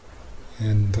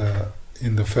And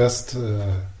in the first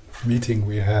meeting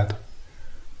we had,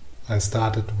 I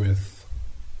started with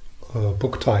a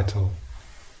book title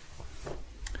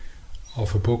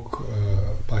of a book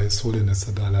by His Holiness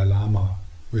the Dalai Lama,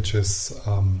 which is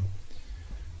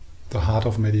The Heart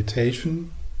of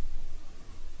Meditation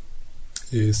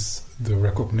is the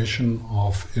recognition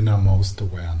of innermost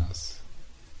awareness.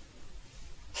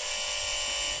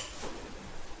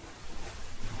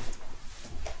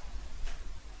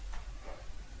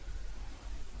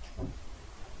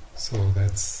 So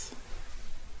that's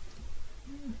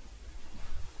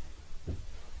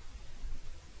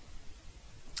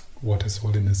what His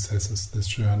Holiness says is this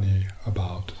journey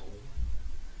about,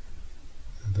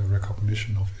 the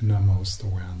recognition of innermost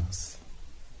awareness.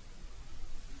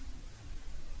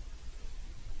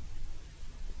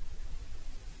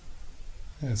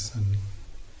 Yes, and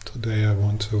today I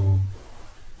want to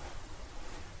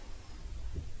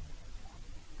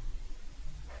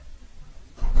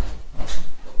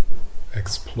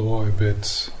explore a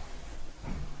bit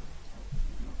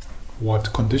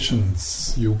what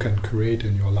conditions you can create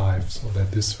in your life so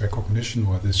that this recognition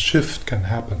or this shift can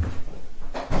happen.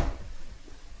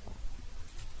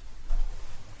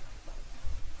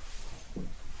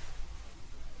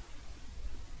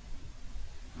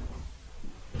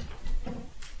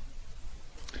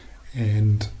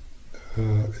 And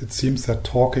it seems that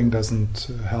talking doesn't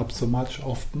help so much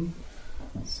often,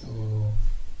 so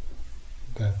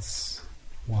that's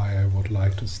why I would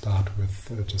like to start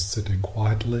with just sitting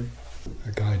quietly,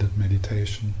 a guided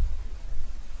meditation,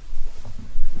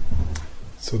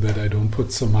 so that I don't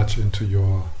put so much into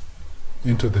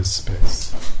this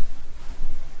space.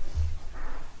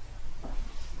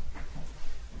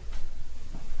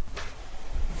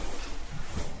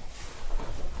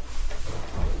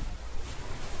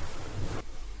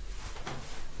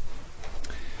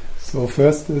 So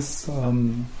first is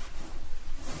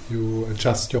you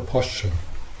adjust your posture.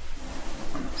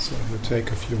 So you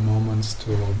take a few moments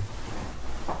to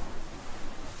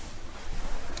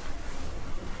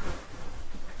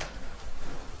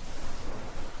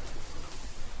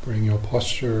bring your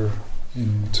posture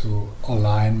into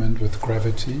alignment with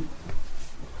gravity.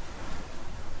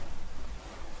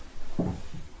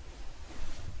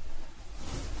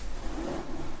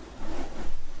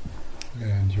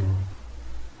 And you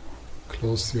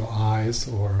close your eyes,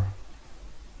 or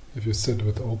if you sit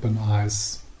with open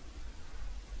eyes,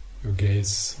 your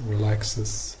gaze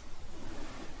relaxes.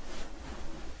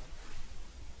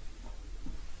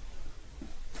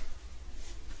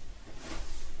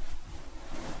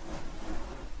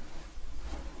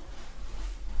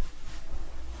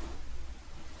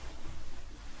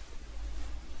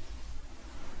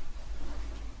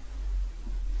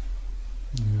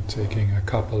 You're taking a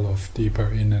couple of deeper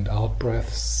in and out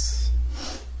breaths.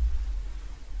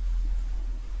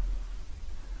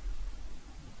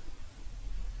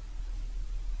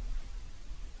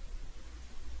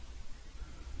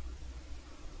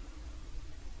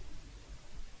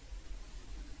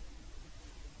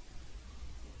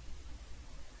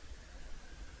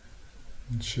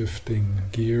 Shifting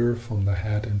gear from the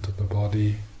head into the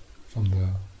body, from the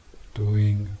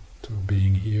doing to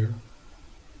being here.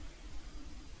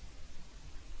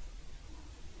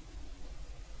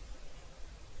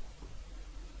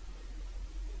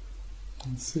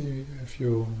 And see if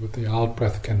you, with the out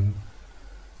breath, can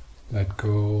let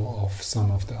go of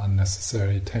some of the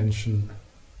unnecessary tension.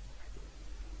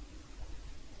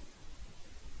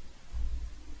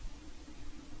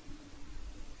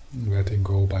 Letting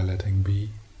go by letting be,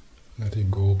 letting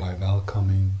go by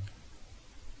welcoming.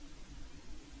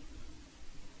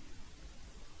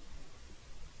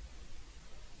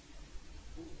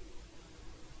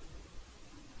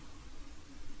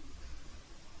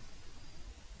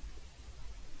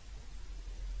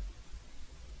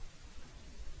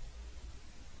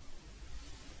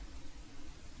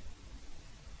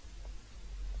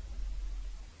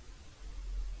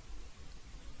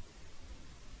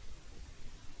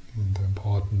 The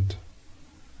important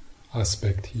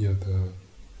aspect here, the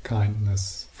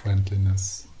kindness,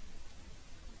 friendliness.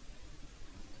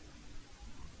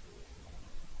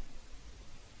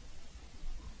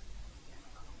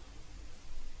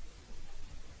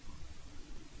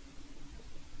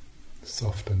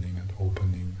 Softening and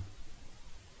opening,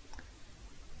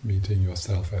 meeting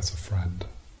yourself as a friend.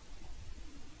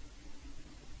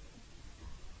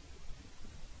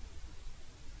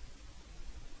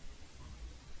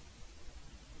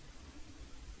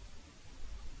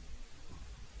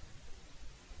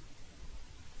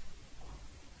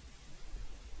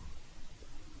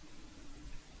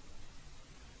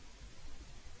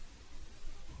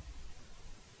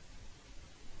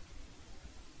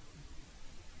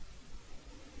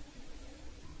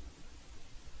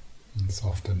 and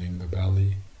softening the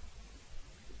belly.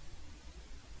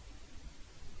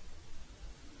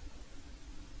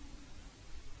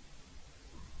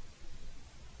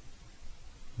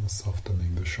 And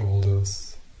softening the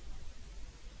shoulders.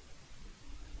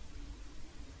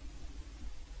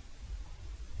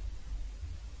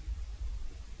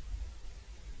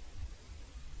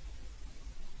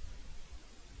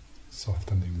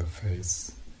 Softening the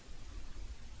face.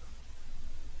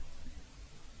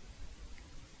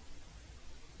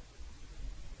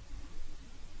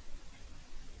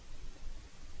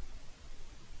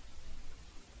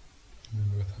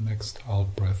 And with the next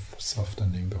out breath,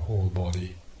 softening the whole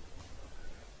body,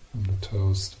 from the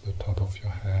toes to the top of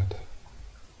your head,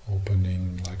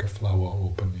 opening like a flower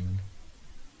opening.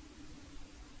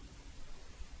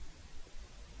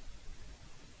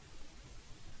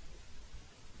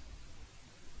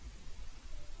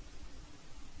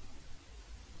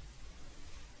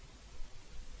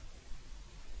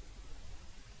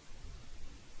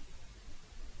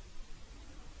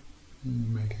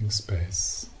 Making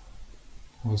space.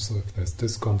 Also, if there's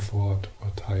discomfort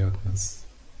or tiredness,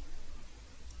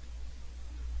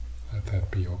 let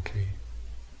that be okay.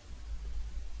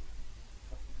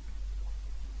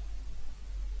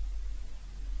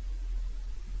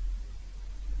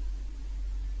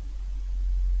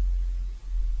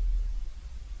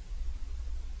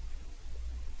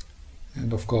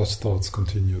 And of course, thoughts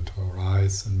continue to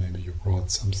arise, and maybe you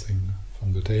brought something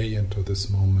from the day into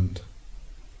this moment.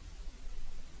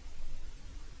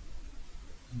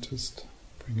 And just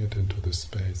bring it into the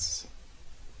space.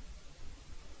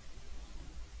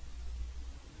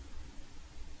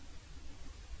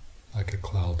 Like a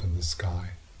cloud in the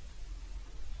sky.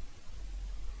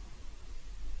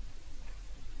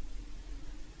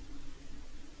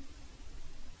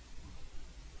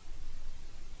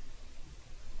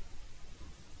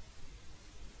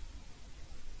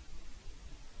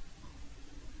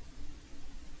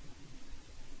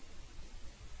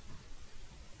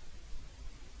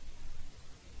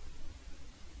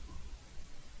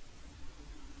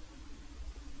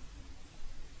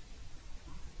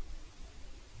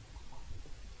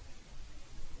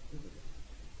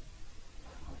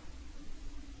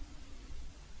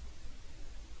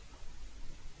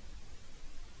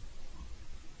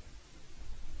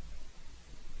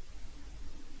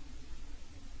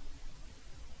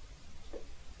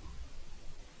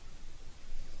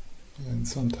 And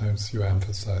sometimes you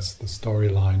emphasize the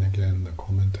storyline again, the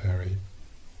commentary,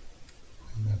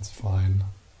 and that's fine.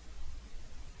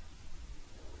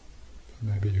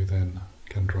 Maybe you then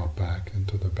can drop back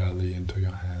into the belly, into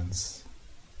your hands.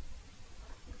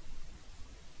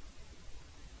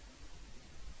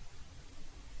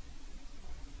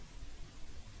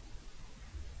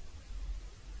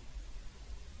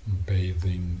 And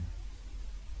bathing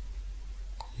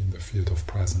in the field of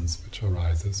presence which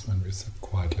arises when we sit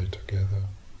quietly together.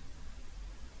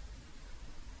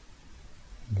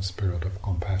 In the spirit of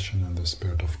compassion and the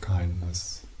spirit of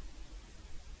kindness.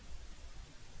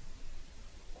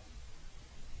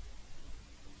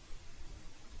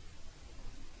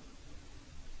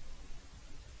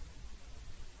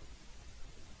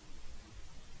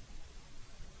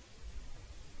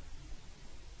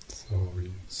 So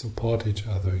we support each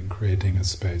other in creating a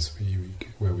space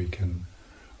where we can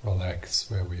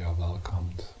relax, where we are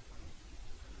welcomed,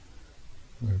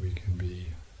 where we can be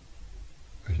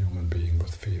a human being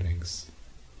with feelings.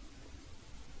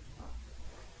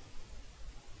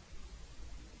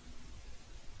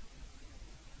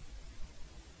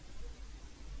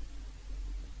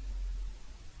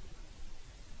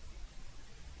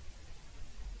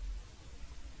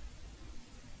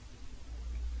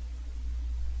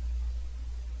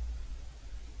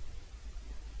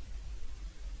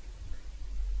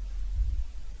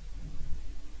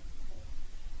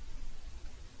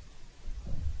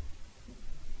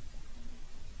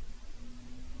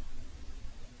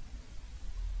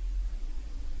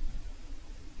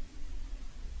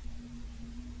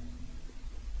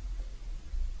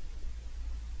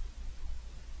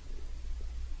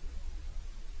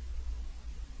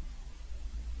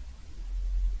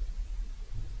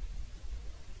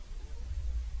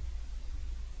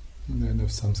 And then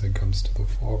if something comes to the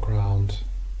foreground,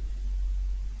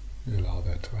 we allow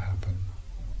that to happen.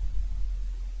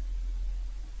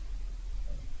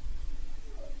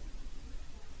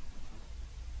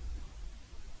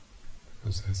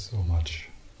 Because there's so much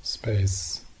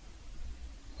space,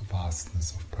 a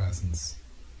vastness of presence,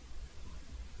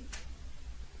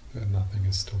 that nothing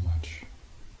is too much.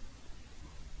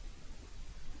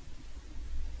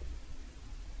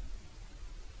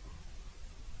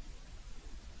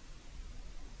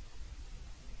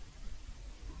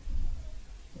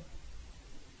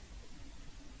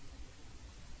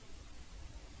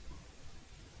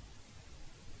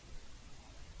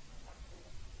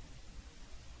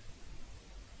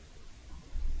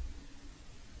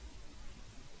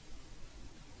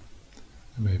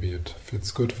 Maybe it feels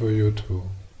good for you to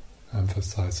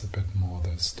emphasize a bit more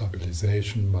the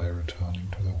stabilization by returning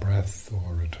to the breath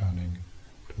or returning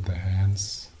to the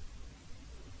hands.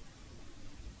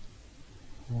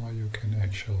 Or you can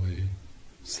actually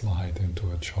slide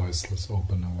into a choiceless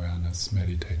open awareness,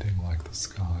 meditating like the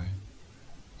sky,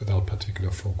 without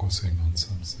particular focusing on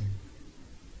something.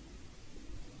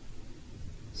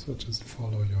 So just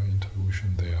follow your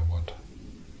intuition there, what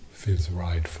feels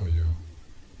right for you.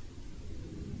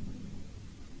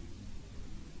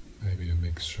 Maybe a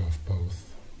mixture of both.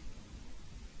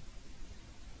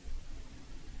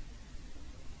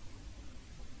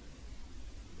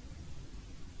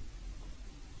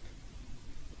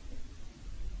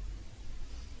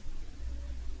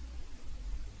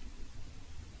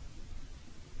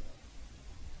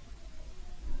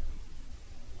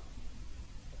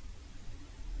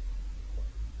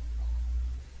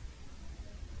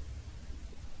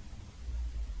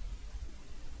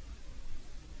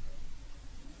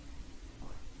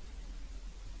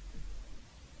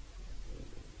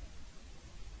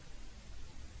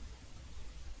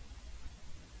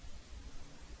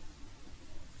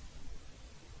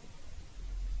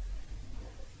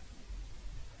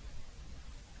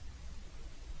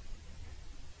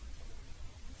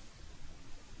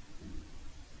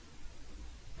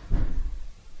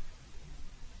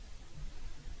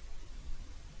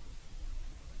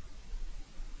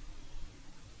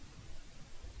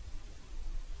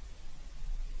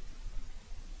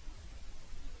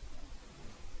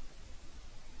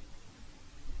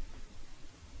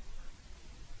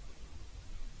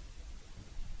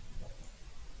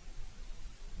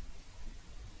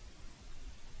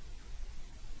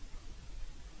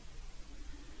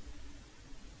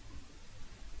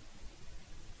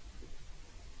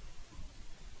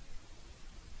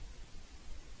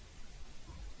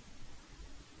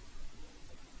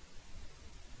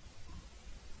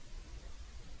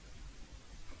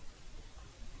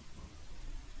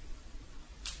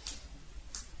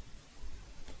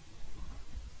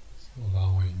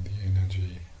 Allowing the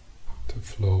energy to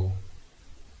flow,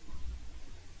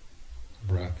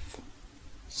 breath,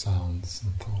 sounds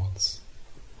and thoughts.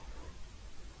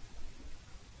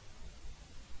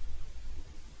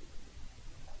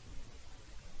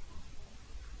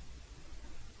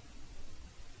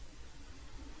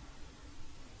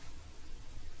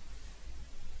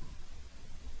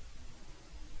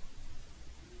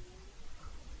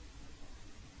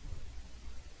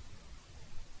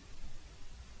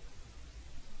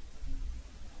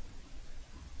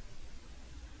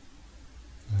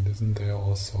 Isn't there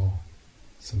also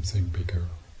something bigger?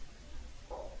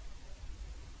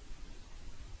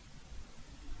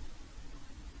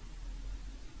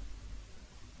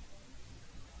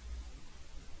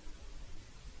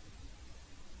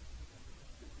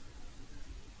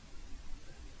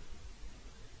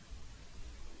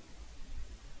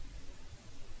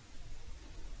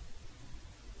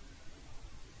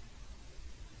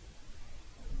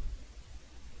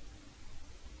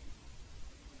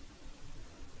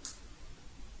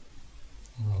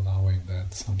 Allowing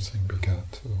that something bigger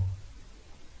to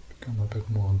become a bit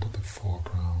more into the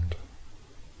foreground.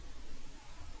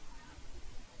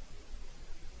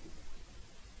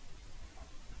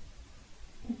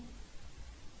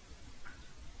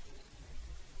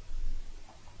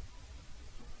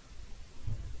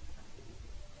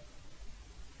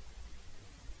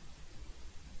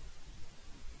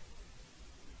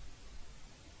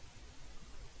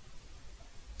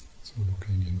 So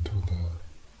looking into the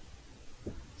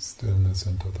stillness,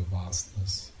 into the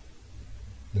vastness,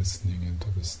 listening into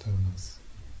the stillness.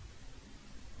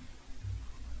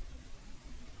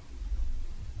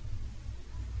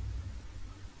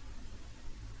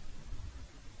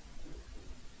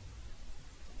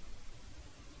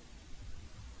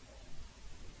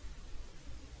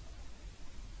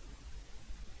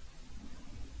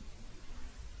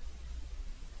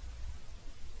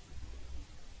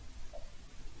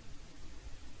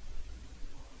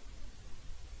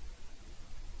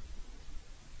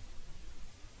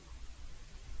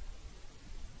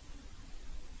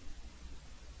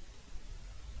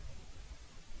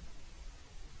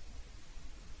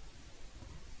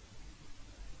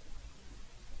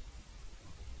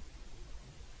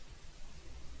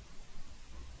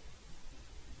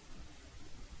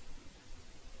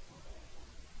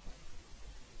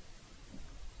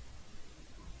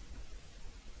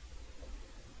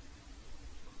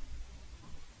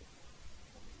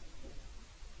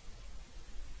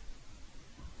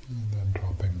 And then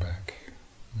dropping back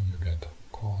when you get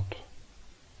caught.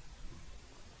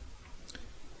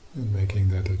 And making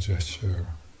that a gesture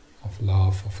of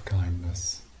love, of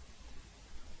kindness,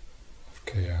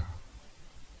 care.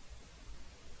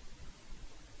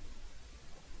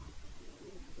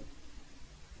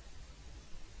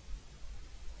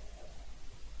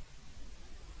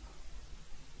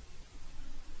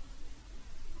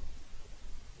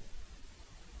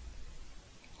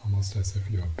 Almost as if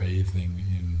you are bathing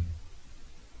in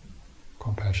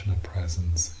compassionate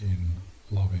presence, in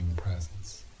loving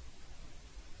presence.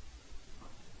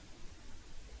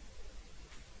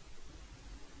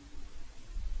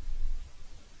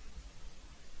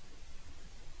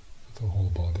 The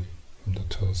whole body, from the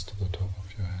toes to the top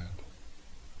of your head,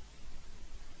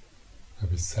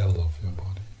 every cell of your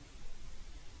body.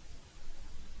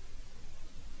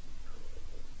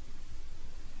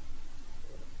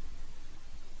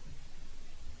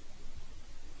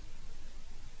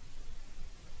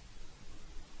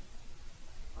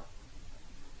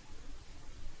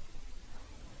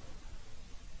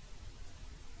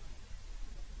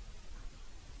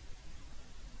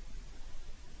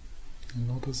 And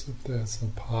notice if there's a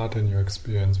part in your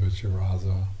experience which you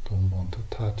rather don't want to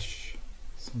touch,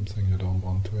 something you don't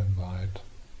want to invite.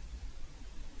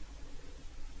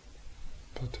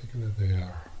 Particularly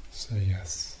there, say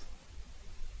yes.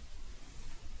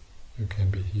 You can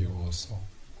be here also.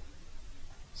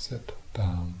 Sit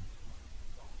down.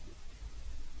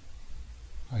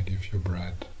 I give you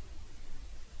bread.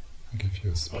 I give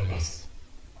you space.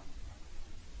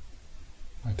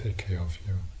 I take care of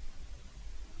you.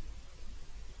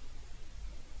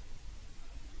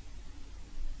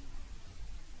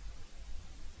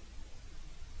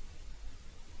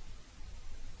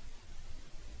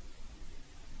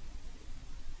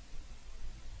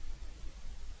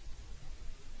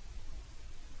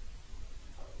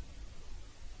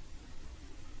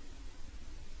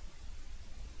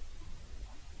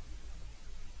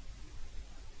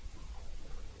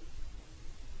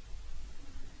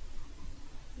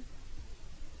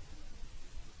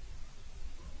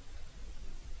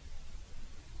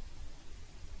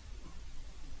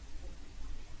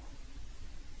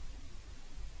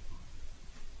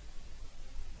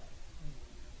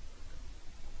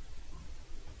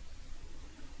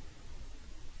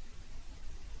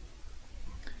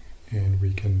 And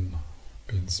we can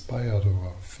be inspired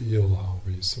or feel how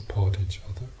we support each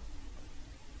other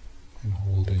in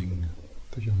holding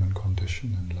the human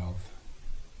condition in love,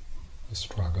 the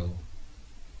struggle.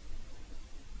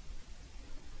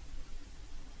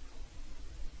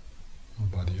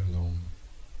 Nobody alone.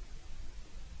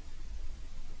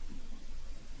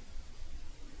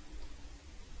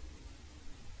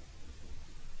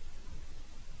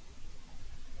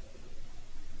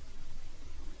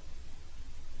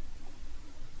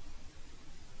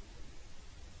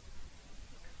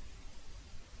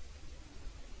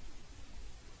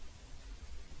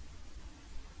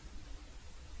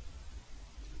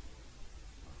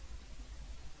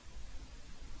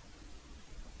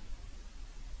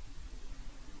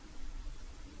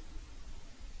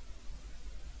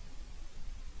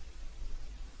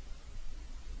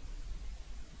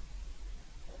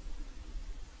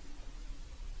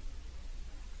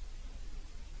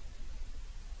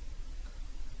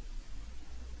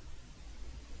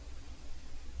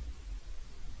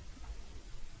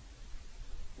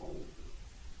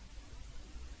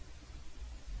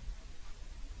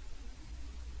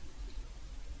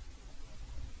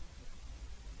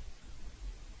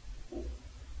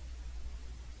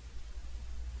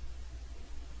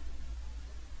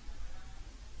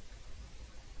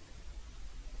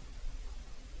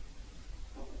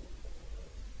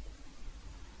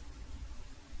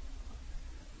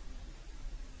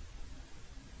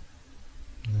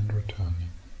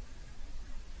 Returning.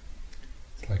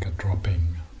 It's like a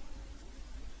dropping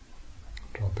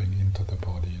into the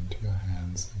body, into your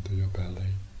hands, into your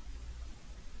belly.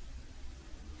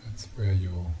 That's where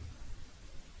you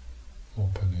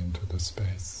open into the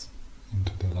space,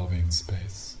 into the loving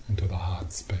space, into the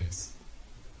heart space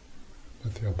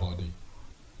with your body.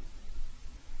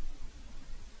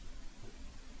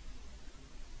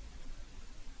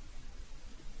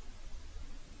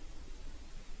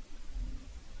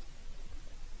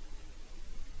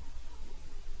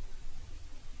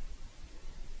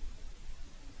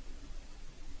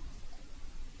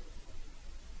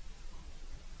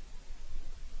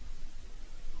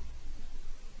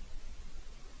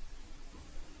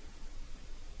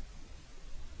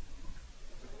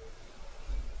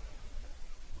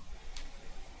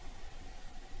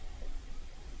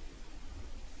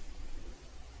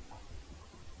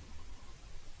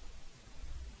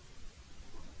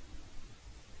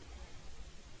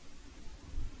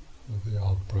 With the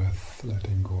out-breath,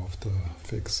 letting go of the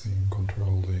fixing,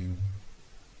 controlling,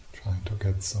 trying to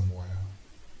get somewhere.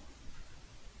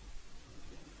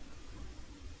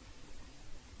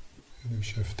 You're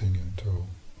shifting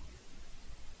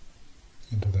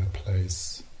into that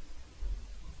place,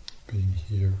 being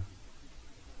here,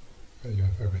 where you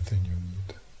have everything you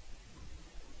need.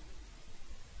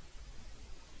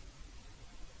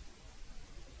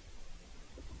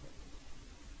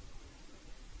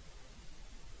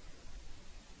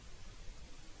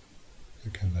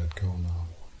 You can let go now.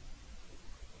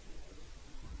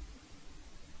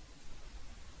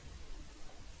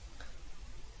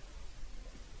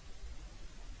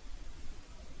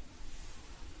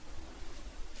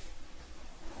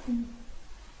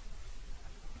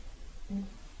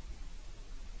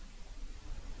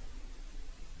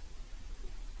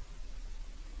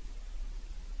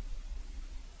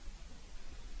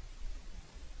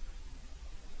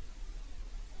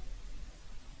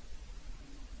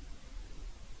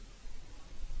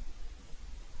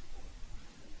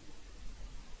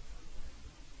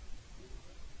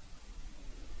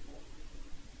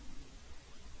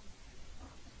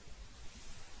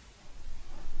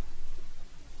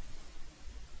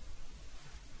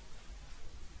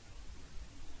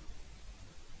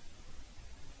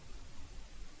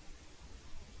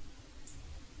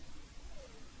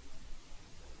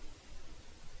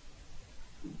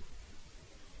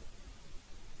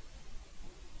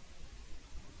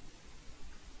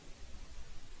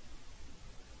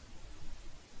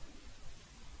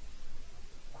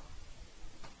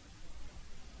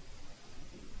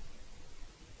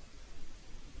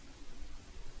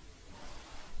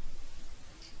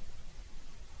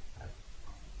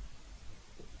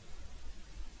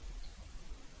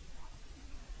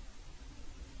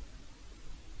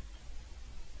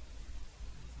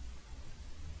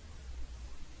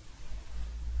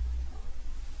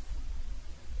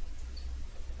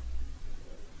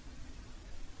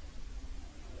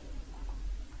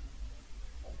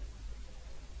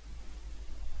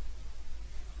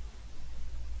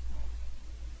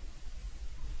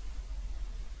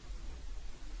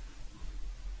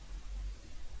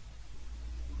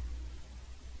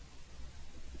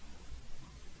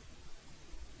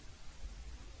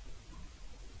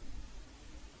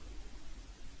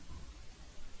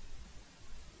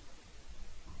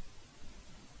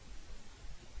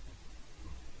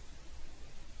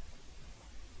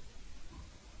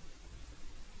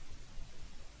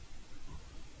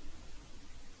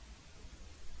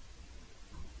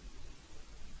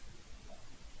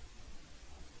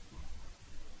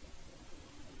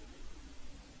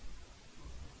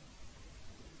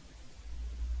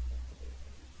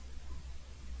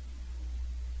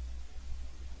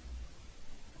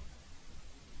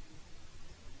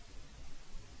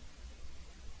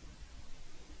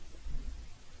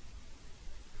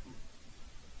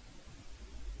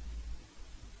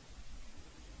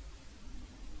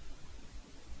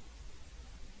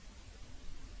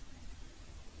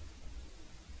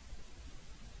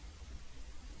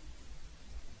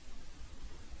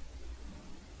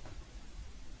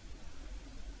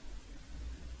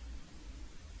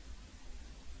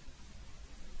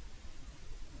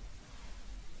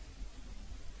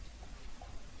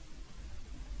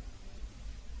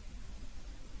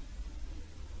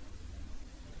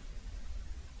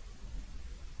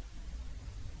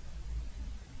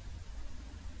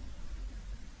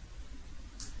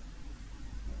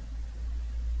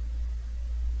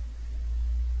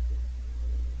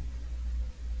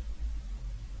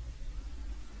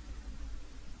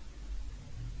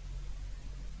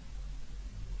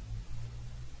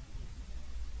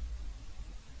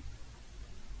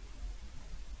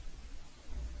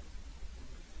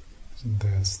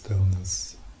 There's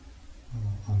stillness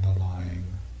underlying,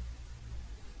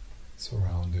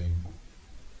 surrounding,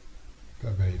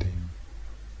 pervading.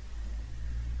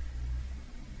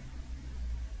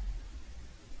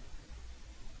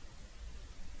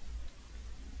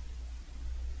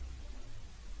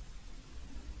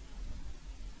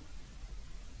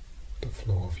 The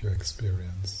flow of your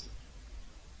experience.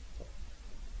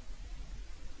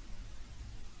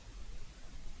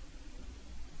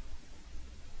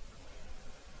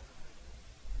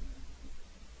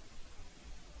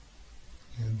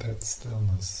 And that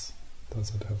stillness,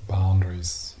 does it have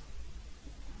boundaries?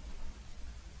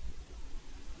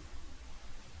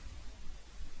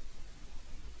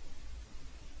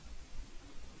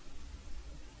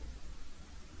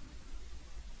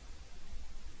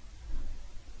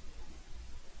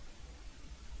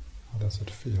 How does it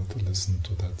feel to listen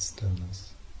to that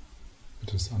stillness,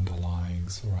 which is underlying,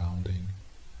 surrounding,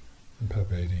 and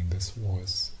pervading this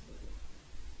voice?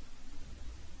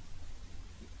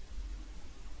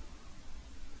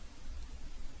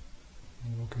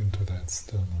 Look into that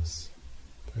stillness,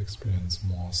 to experience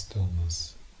more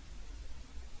stillness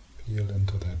Feel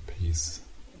into that peace.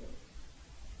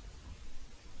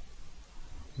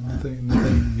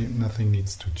 Nothing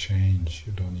needs to change.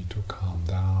 You don't need to calm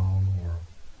down or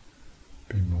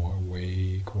be more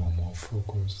awake or more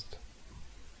focused.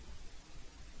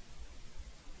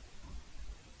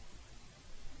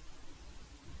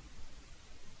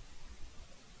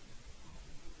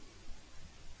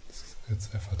 It's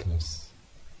effortless.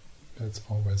 It's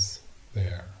always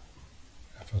there,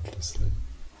 effortlessly.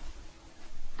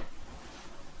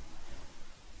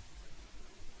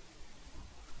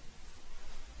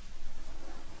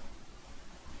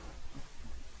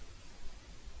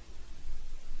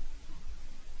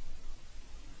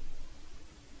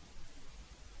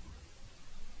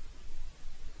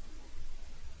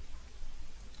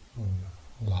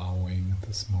 Allowing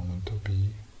this moment to be.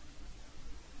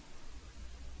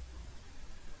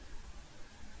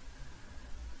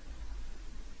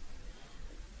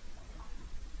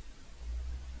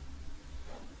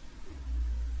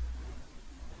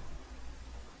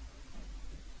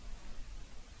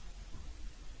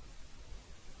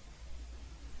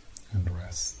 And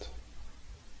rest.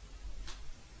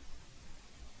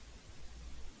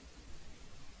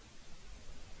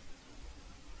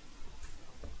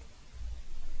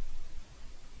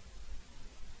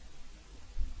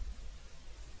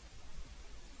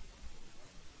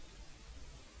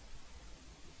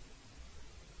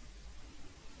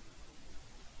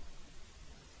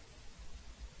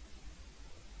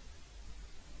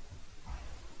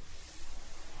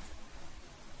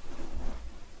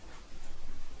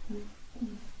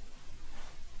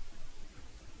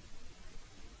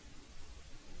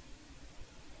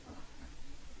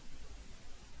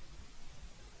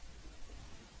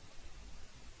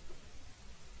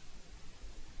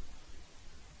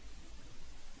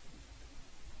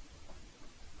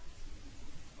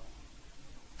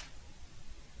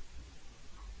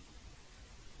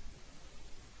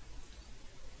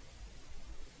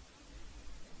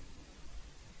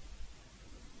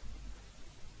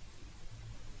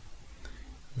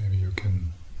 Maybe you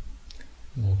can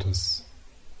notice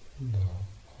the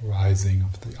rising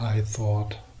of the I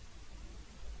thought,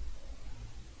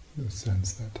 the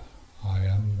sense that I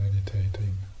am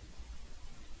meditating.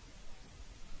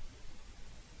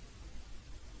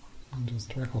 And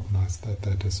just recognize that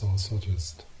that is also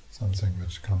just something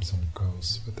which comes and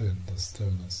goes within the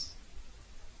stillness.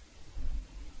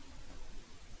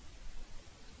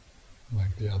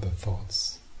 Like the other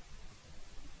thoughts.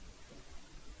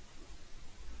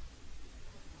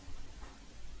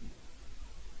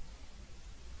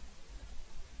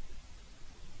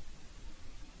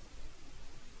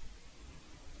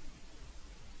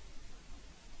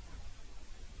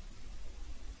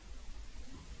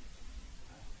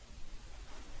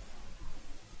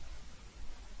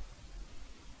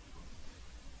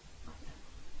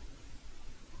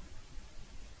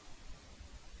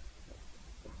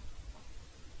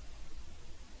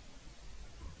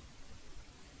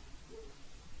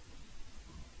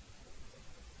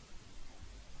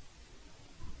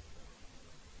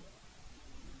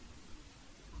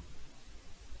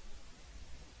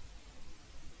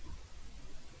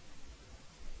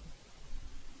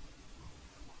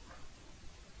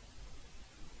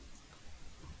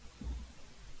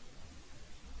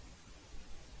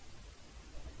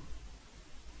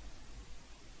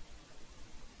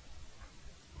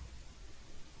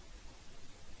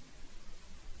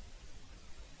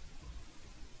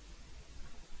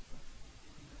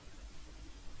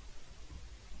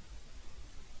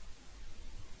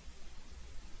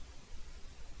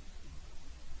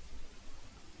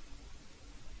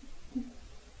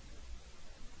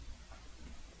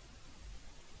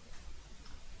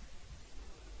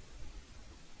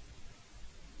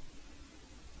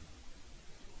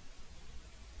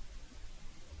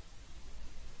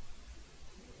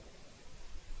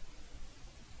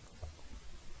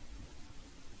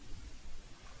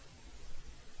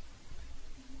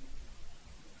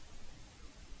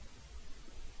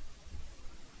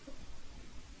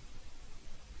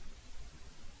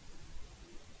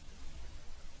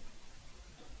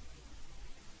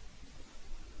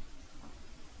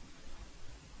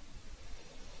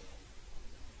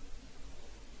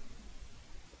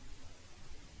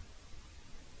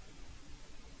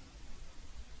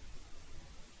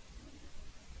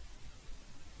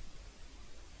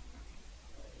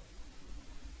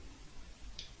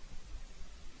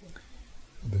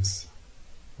 This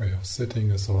way of sitting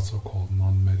is also called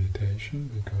non-meditation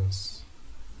because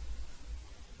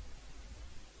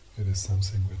it is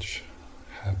something which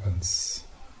happens.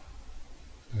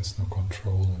 There's no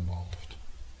control involved.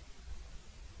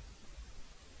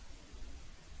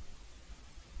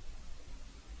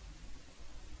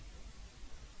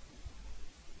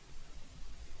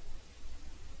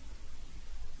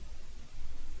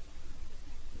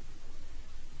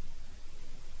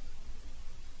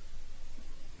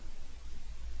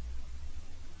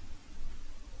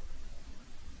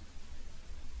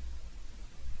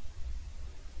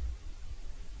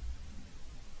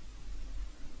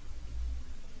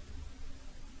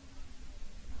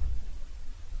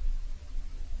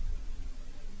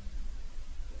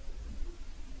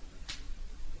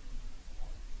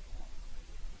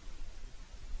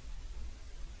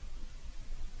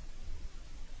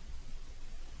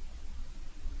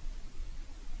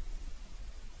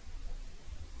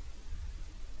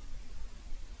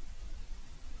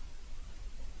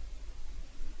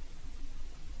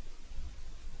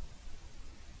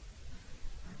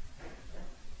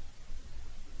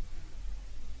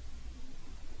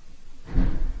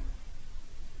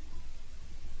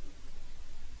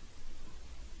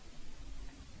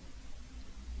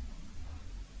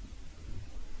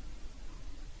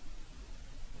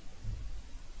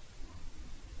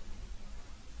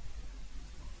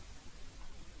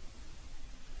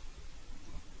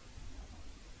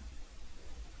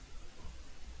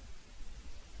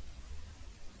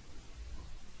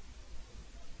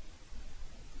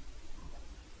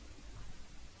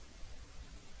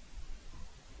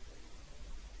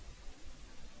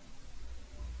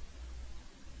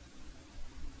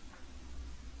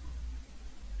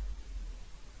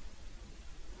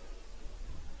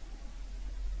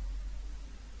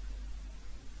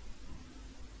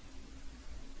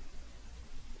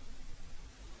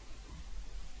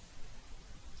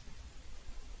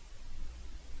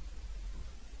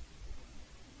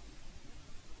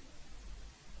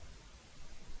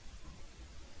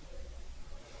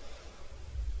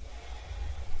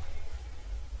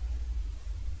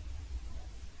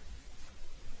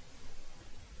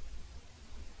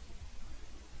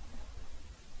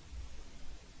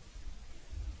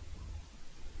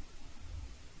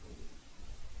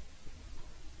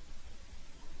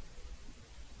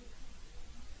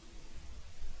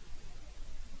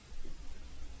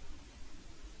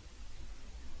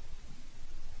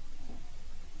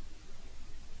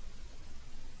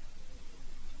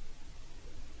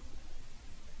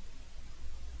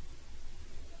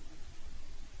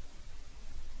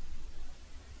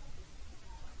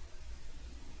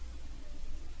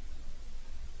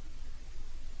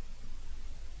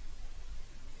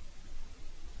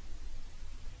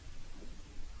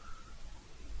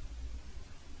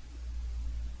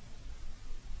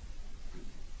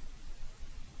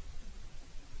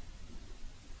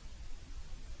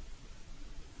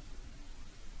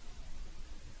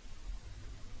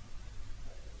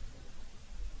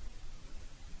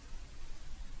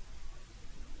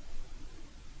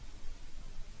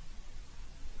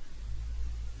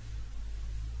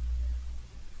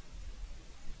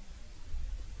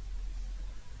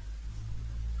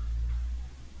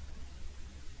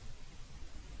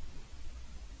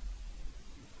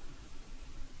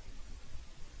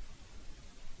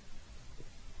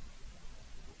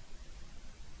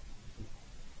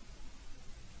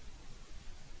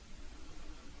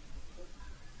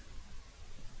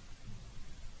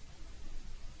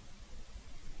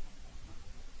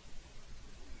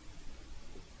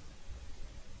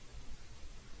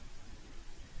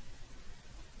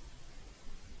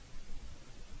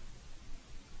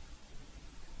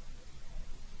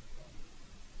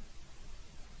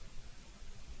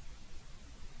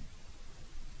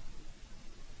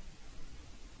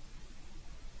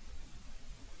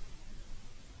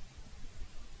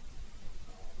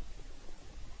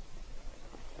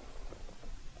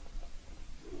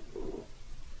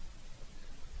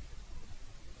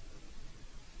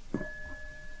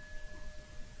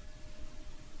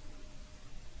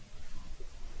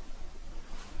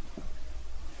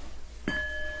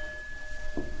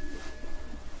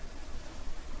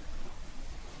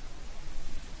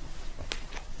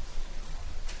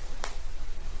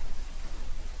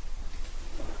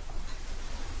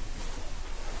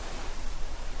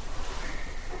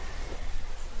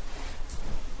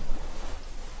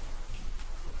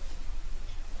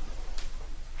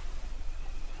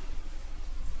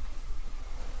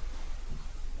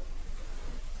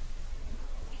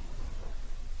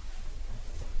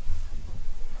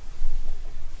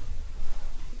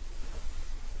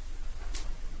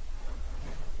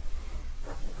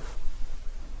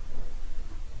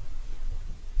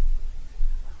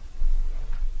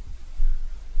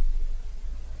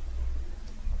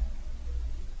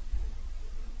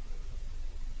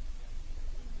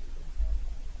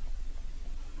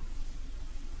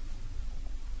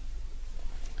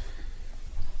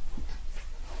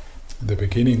 in the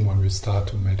beginning, when we start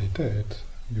to meditate,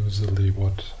 usually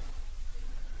what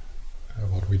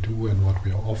we do and what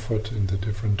we are offered in the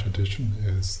different tradition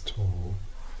is to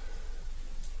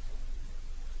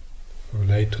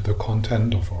relate to the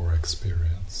content of our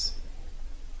experience.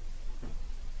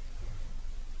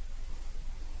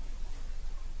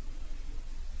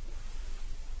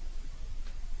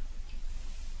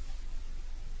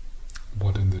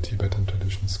 What in the Tibetan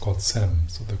tradition is called Sem,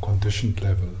 so the conditioned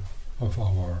level of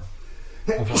our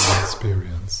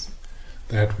experience,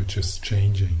 that which is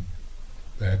changing,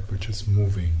 that which is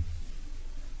moving.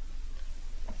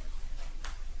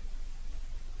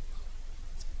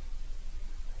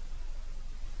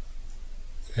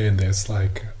 And there's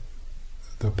like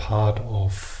the part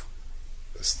of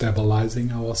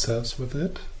stabilizing ourselves with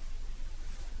it.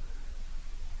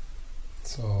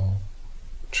 So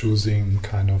choosing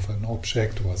kind of an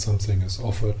object or something is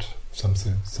offered, sometimes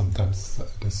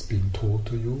it is being told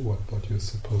to you what you're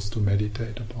supposed to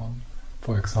meditate upon.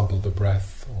 For example, the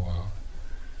breath, or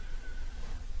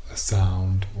a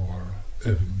sound, or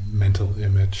a mental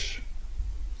image.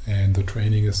 And the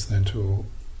training is then to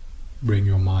bring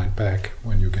your mind back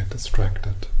when you get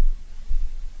distracted.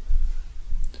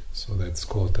 So that's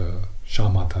called the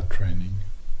shamatha training.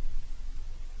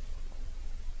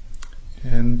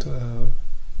 And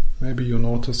maybe you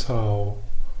notice how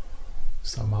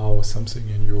somehow something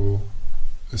in you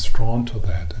is drawn to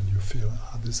that, and you feel,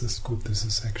 this is good, this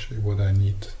is actually what I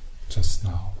need just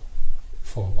now,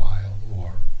 for a while,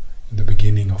 or in the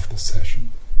beginning of the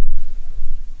session.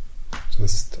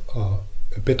 Just a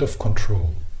bit of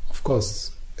control. Of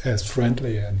course, as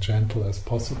friendly and gentle as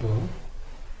possible,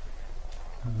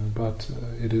 but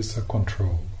it is a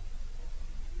control.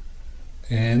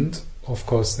 And, of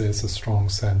course, there's a strong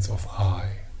sense of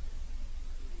I.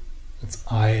 It's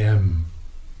I am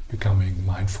becoming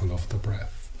mindful of the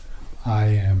breath. I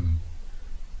am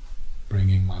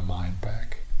bringing my mind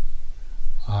back.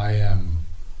 I am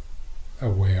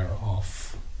aware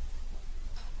of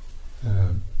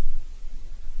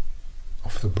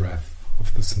the breath,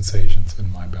 of the sensations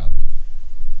in my belly.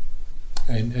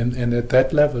 And at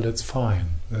that level it's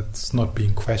fine. That's not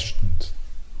being questioned.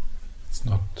 It's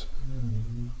not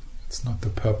the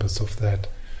purpose of that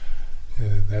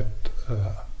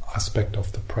aspect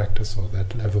of the practice, or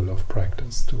that level of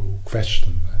practice, to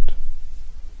question that.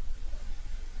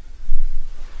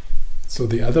 So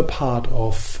the other part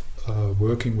of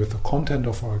working with the content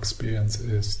of our experience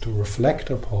is to reflect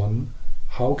upon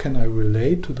how can I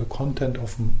relate to the content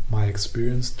of my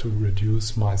experience to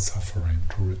reduce my suffering,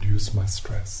 to reduce my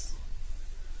stress.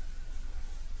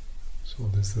 So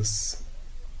this is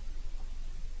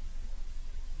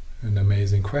an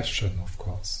amazing question, of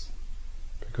course,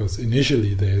 because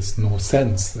initially there is no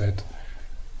sense that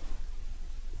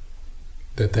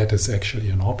is actually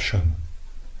an option,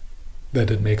 that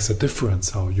it makes a difference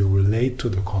how you relate to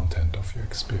the content of your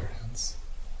experience.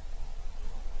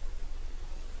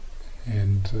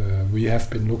 And we have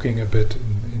been looking a bit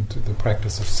into the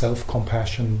practice of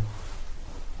self-compassion.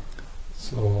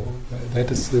 So that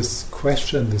is this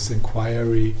question, this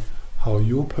inquiry, how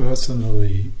you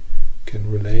personally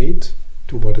can relate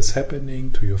to what is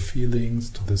happening, to your feelings,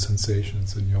 to the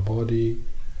sensations in your body,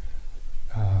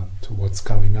 to what's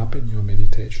coming up in your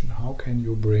meditation. How can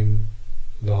you bring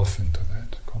love into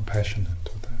that, compassion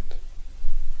into that?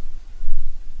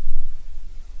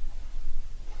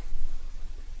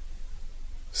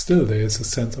 Still, there is a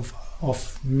sense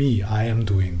of me. I am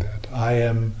doing that.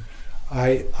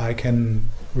 I can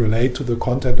relate to the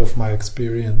content of my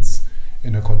experience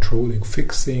in a controlling,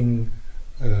 fixing,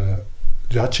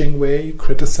 judging way,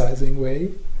 criticizing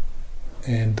way,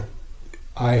 and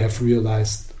I have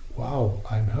realized, wow,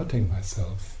 I'm hurting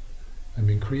myself. I'm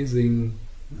increasing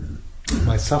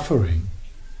my suffering,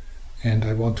 and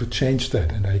I want to change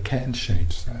that, and I can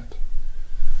change that.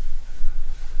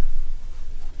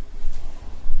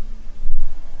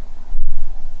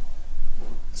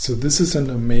 So this is an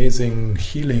amazing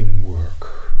healing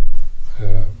work.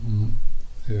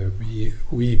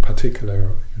 We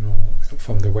particular,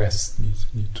 from the West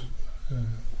need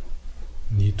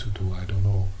to do. I don't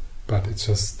know, but it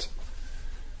just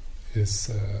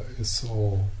is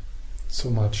so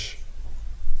much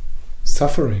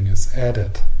suffering is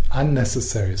added.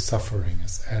 Unnecessary suffering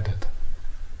is added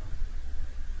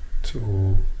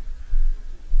to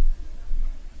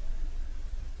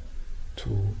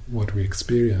what we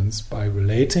experience by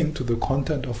relating to the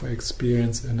content of our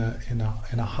experience in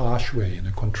a harsh way, in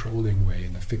a controlling way,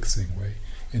 in a fixing way,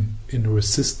 in a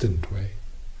resistant way.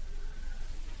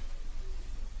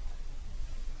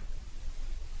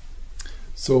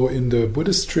 So in the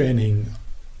Buddhist training,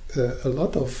 a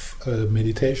lot of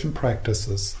meditation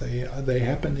practices, they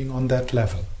happening on that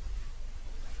level.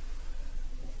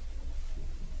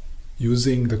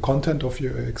 Using the content of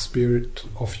your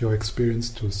experience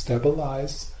to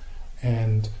stabilize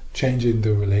and changing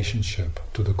the relationship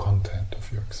to the content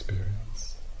of your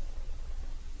experience.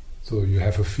 So you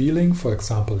have a feeling, for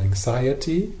example,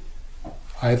 anxiety.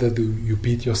 Either you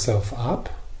beat yourself up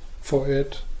for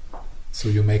it, so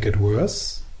you make it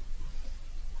worse.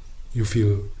 You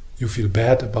feel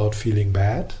bad about feeling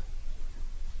bad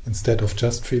instead of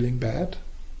just feeling bad.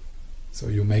 So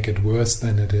you make it worse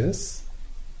than it is.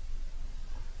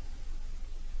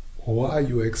 Or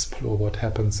you explore what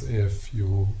happens if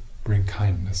you bring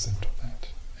kindness into that.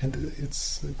 And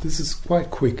this is quite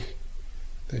quick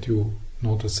that you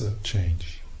notice a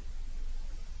change.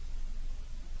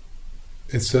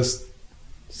 It's just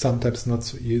sometimes not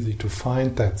so easy to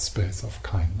find that space of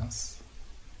kindness.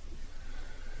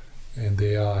 And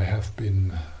there I have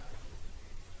been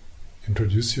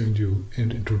introducing you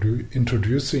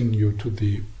to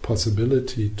the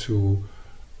possibility to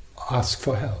ask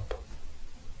for help.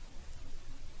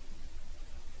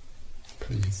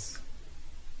 Please,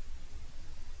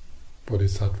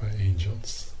 Bodhisattva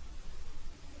angels,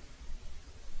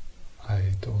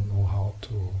 I don't know how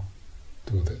to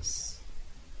do this.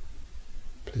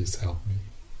 Please help me.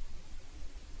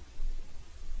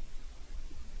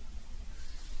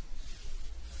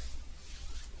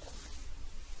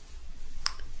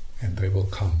 And they will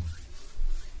come.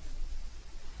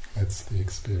 That's the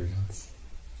experience.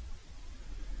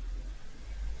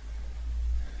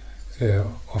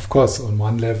 Of course, on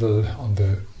one level, on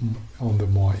the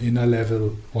more inner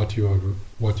level, what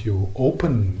you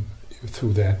open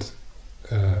through that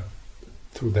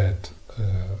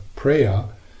prayer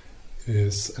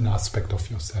is an aspect of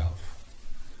yourself.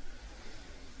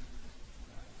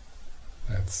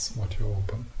 That's what you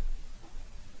open.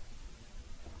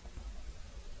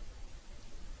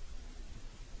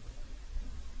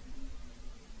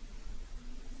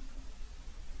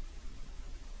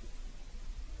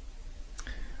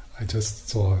 I just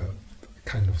saw a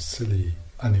kind of silly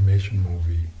animation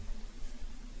movie.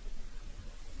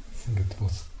 I think it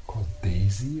was called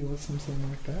Daisy or something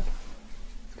like that.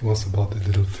 It was about a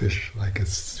little fish, like a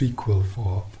sequel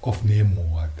of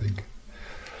Nemo, I think.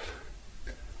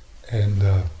 And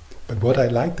but what I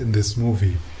liked in this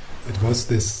movie, it was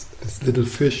this little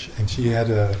fish, and she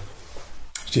had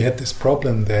this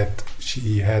problem that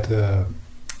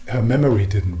her memory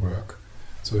didn't work.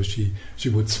 So she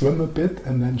would swim a bit,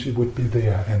 and then she would be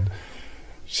there, and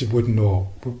she wouldn't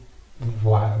know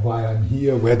why I'm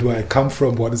here, where do I come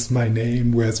from, what is my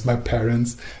name, where's my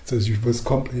parents. So she was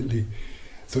completely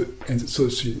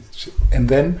and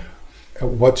then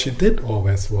what she did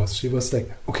always was she was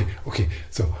like, okay,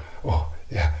 so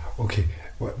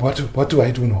what do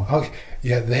I do now? Okay,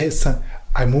 yeah, there's some.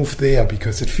 I moved there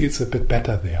because it feels a bit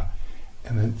better there,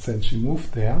 and then she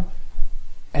moved there.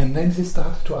 And then she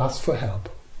started to ask for help.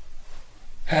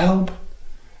 Help!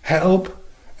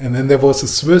 And then there was a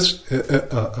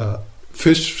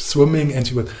fish swimming, and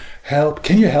she would, help!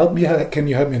 Can you help me? Can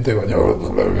you help me? And they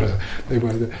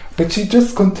were. But she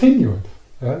just continued.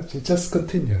 She just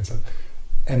continued.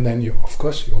 And then you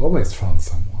always found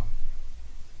someone.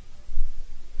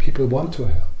 People want to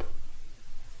help.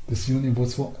 This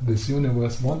universe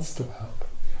wants to help,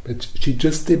 but she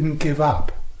just didn't give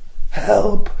up.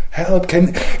 Help!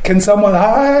 Can someone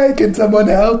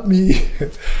help me?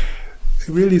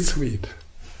 Really sweet.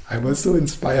 I was so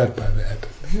inspired by that.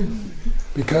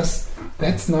 Because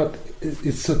it's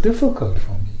so difficult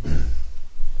for me.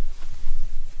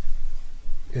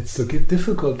 It's so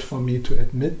difficult for me to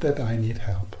admit that I need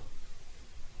help.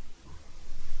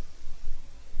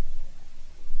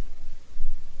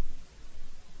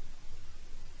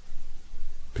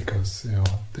 Because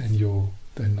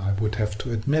then I would have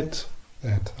to admit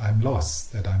that I'm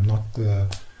lost, that I'm not the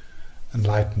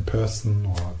enlightened person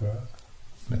or the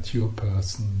mature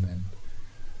person, and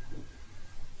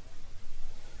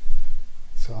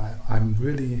so I'm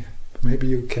really. Maybe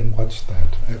you can watch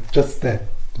that, just that.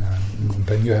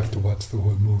 Then you have to watch the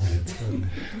whole movie.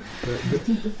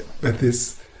 But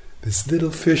this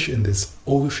little fish in this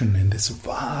ocean, in this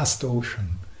vast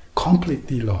ocean,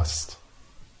 completely lost.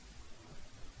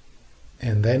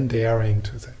 And then daring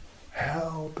to say,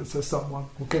 help, is there someone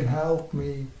who can help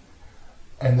me?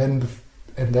 And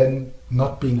then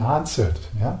not being answered,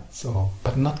 yeah? So,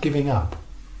 but not giving up.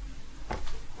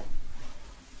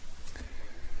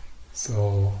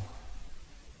 So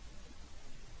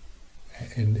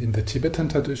in the Tibetan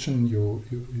tradition, you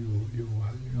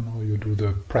do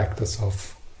the practice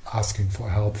of asking for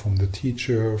help from the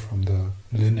teacher, from the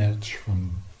lineage,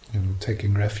 from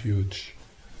taking refuge,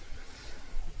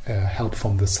 help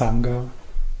from the Sangha,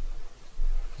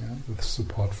 with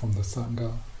support from the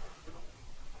Sangha.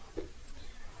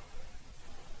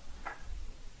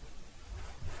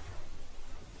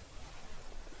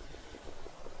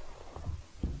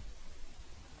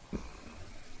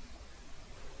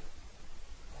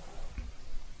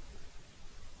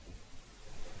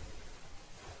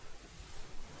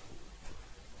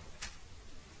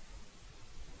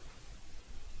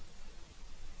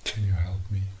 Can you help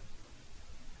me?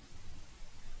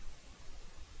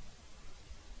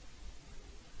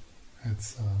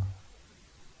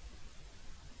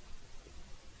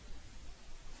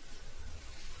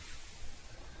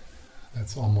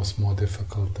 That's almost more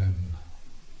difficult than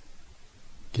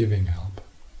giving help.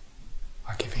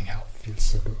 Giving help feels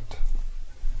so good.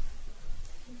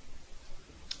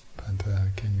 But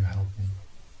can you help me?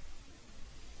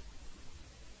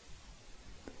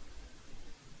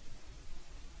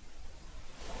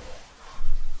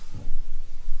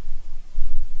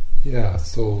 Yeah,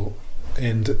 so,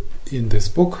 and in this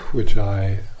book, which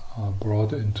I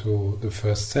brought into the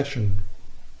first session,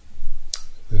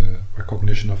 the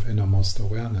recognition of innermost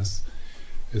awareness,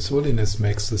 His Holiness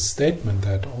makes a statement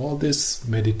that all these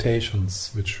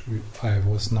meditations, which I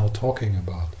was now talking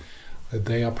about, that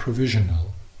they are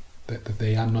provisional, that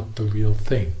they are not the real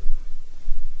thing.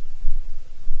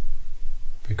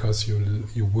 Because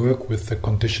you work with the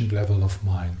conditioned level of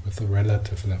mind, with the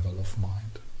relative level of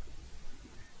mind.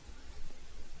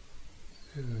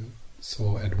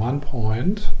 So at one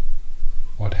point,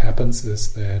 what happens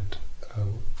is that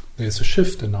there's a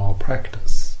shift in our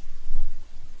practice.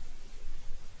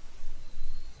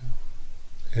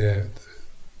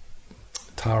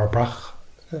 Tara Brach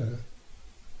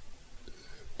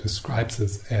describes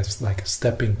it as like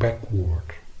stepping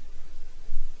backward.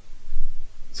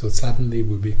 So suddenly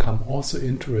we become also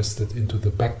interested into the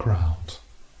background.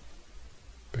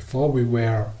 Before we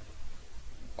were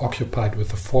occupied with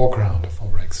the foreground of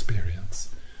our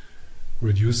experience,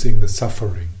 reducing the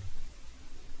suffering,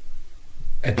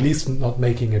 at least not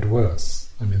making it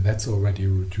worse. I mean, that's already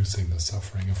reducing the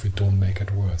suffering. If we don't make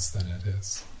it worse than it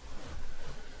is.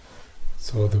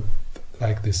 So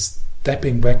like this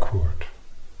stepping backward,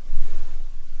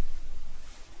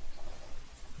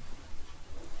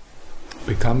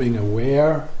 becoming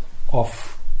aware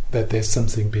of that there's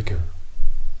something bigger.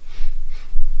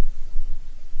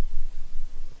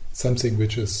 Something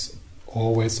which is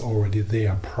always already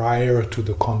there, prior to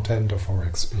the content of our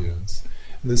experience.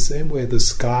 In the same way, the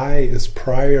sky is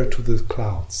prior to the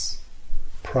clouds,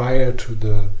 prior to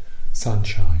the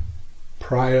sunshine,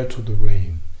 prior to the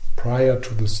rain, prior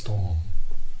to the storm.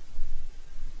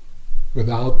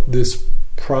 Without this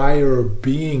prior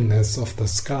beingness of the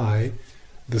sky,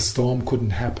 the storm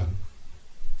couldn't happen.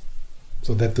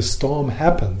 So that the storm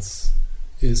happens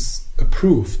is a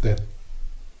proof that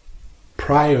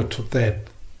prior to that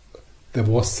there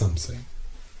was something.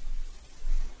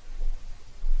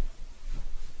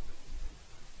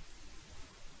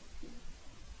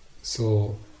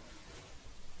 So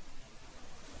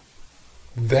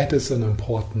that is an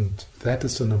important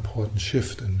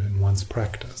shift in one's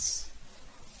practice.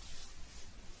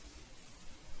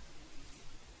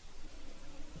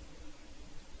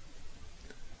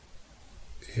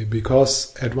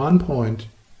 Because at one point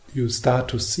you start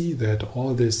to see that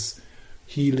all this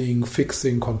healing,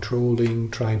 fixing,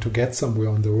 controlling, trying to get somewhere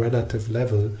on the relative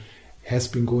level has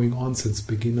been going on since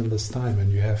beginningless time,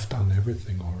 and you have done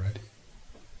everything already.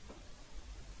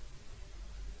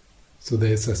 So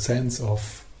there's a sense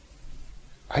of,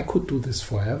 I could do this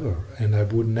forever and I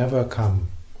would never come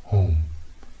home.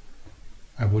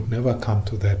 I would never come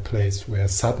to that place where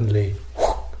suddenly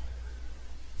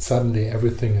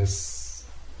everything is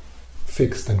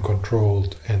fixed and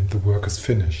controlled and the work is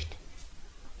finished.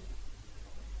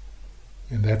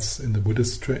 And that's, in the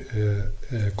Buddhist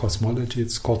cosmology,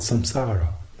 it's called samsara.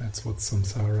 That's what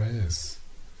samsara is.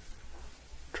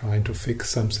 Trying to fix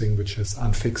something which is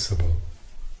unfixable.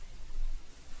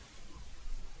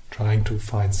 Trying to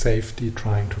find safety,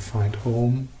 trying to find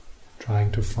home,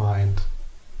 trying to find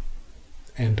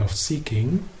end of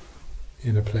seeking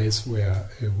in a place where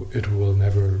it will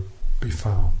never be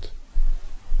found.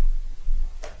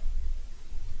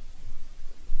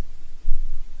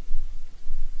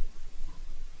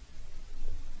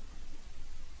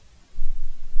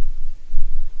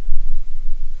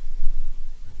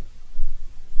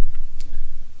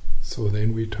 So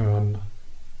then we turn,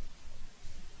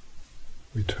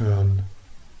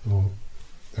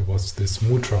 there was this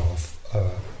mudra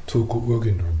of Tulku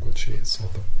Urgyen Rinpoche. So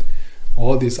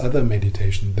all these other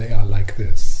meditations, they are like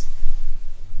this.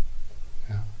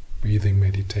 Yeah. breathing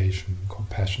meditation,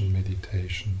 compassion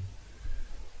meditation.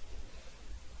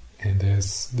 And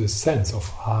there's this sense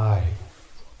of I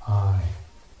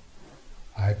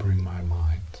bring my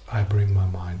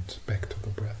mind back to the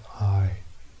breath, I.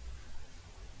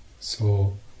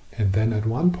 So, and then at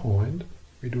one point,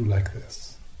 we do like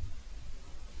this.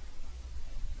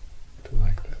 Do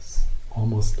like this.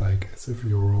 Almost like as if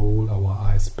we roll our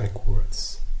eyes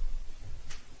backwards.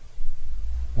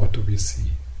 What do we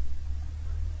see?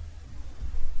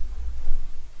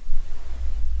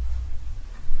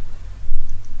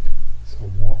 So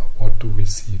what do we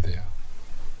see there?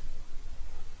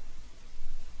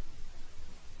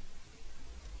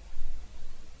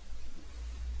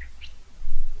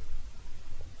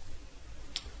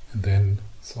 And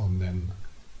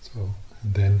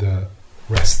then the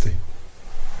resting.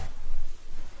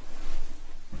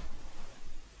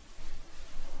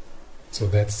 So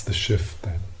that's the shift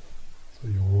then. So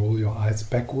you roll your eyes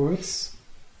backwards,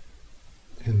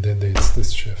 and then there's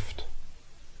this shift.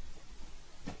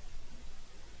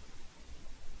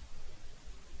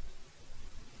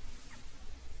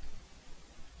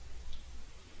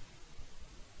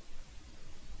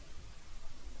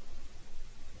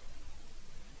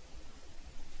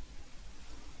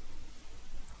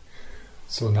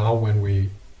 So now when we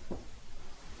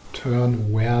turn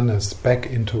awareness back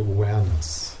into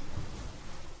awareness,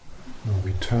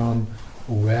 we turn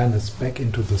awareness back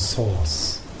into the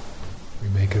source, we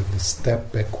make a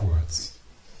step backwards.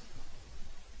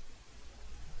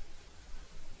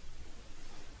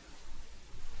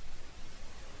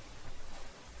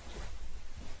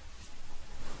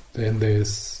 Then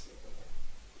there's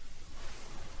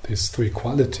these three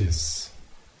qualities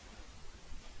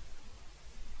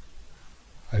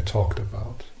I talked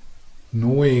about.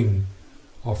 Knowing,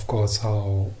 of course,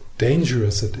 how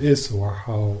dangerous it is, or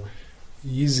how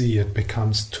easy it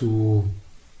becomes to,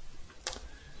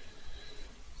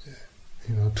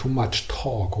 too much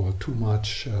talk, or too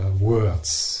much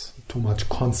words, too much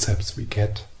concepts we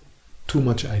get, too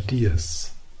much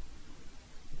ideas.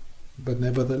 But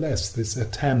nevertheless, this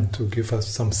attempt to give us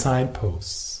some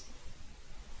signposts,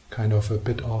 kind of a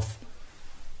bit of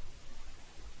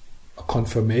a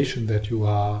confirmation that you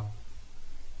are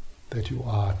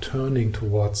turning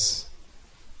towards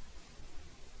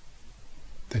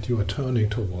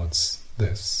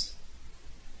this.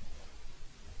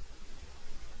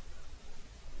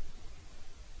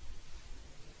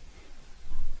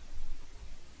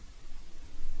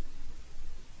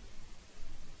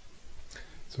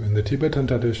 So in the Tibetan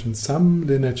tradition, some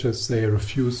lineages they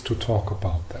refuse to talk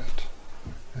about that,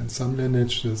 and some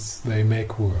lineages they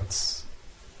make words.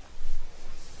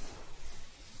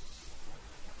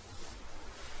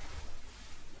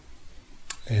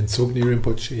 And Tsogni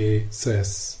Rinpoche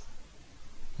says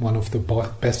one of the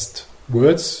best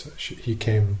words he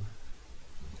came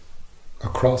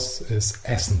across is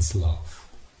essence love.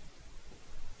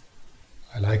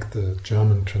 I like the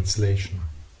German translation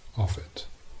of it.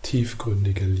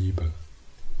 Tiefgründige Liebe.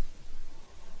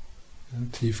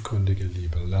 And tiefgründige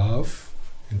Liebe. Love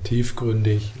and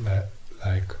tiefgründig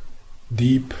like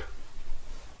deep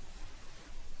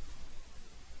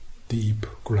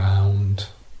ground.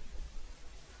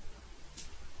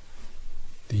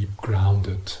 Deep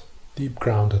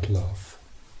grounded love.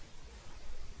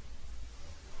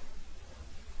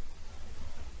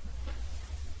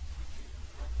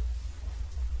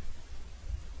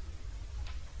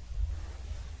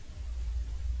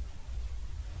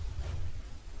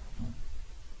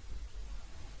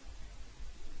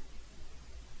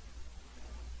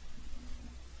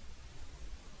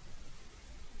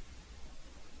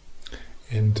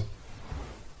 And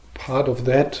part of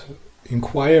that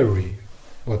inquiry,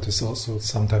 what is also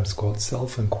sometimes called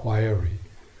self-inquiry,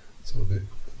 so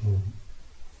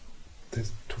to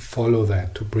follow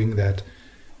that, to bring that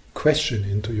question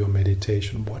into your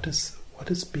meditation. What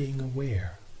is being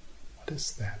aware? What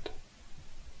is that?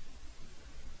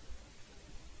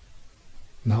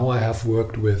 Now I have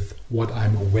worked with what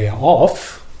I'm aware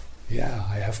of. Yeah,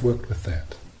 I have worked with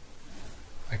that.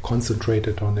 I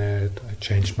concentrated on it, I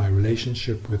changed my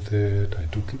relationship with it, I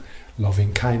took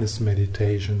loving kindness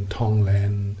meditation,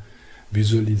 Tonglen,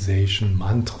 visualization,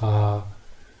 mantra,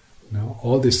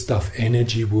 all this stuff,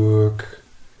 energy work,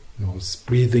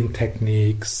 breathing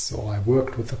techniques. So I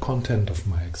worked with the content of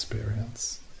my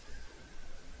experience.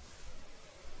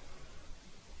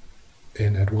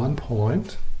 And at one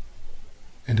point,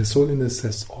 and His Holiness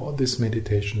says all these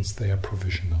meditations, they are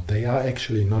provisional. They are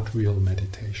actually not real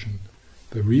meditation.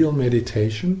 The real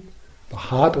meditation, the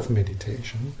heart of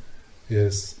meditation,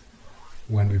 is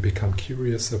when we become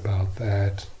curious about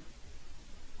that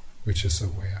which is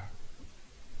aware.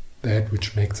 that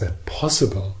which makes it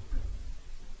possible.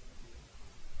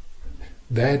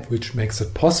 That which makes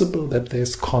it possible that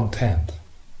there's content.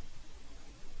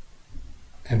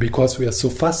 And because we are so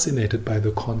fascinated by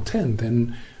the content,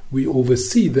 then we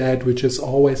oversee that which is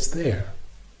always there,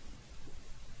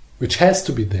 which has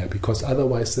to be there, because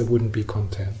otherwise there wouldn't be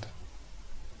content.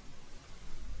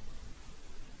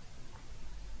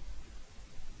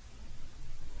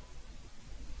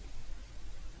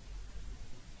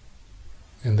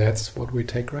 And that's what we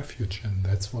take refuge in.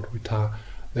 That's what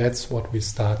we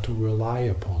start to rely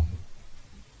upon.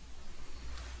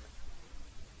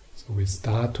 So we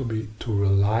start to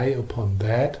rely upon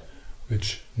that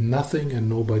which nothing and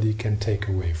nobody can take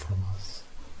away from us.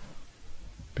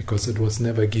 Because it was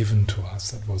never given to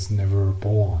us, it was never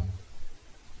born.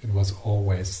 It was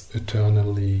always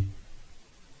eternally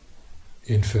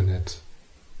infinite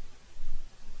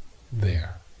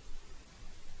there.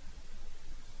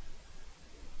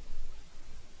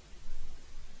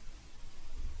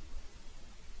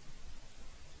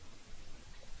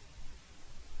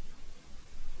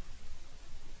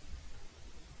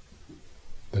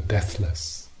 The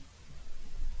deathless,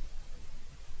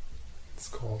 it's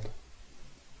called.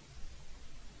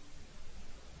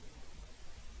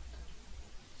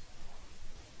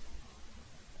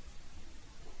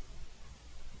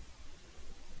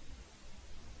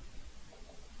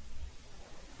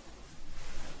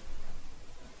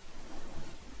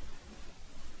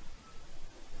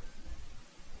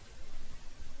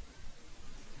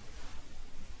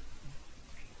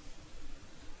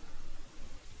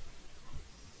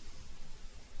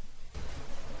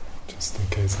 Just in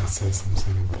case I say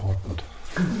something important.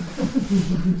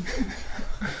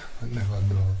 One never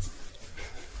knows.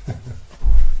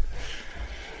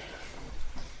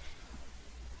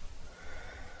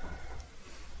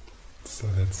 So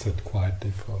let's sit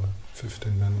quietly for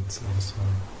 15 minutes or so.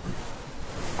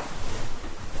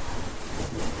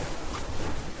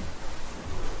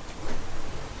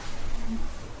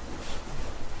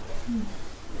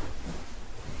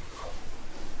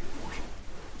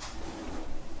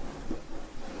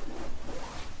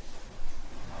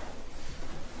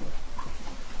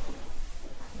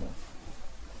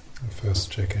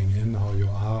 First checking in how you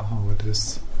are, how it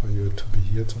is for you to be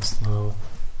here just now.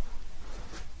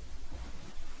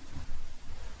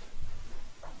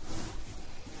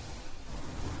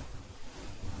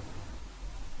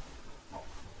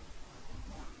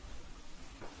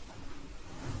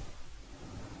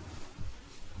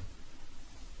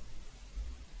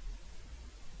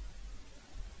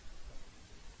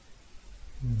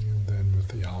 And then with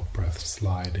the out-breath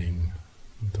sliding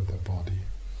into the body.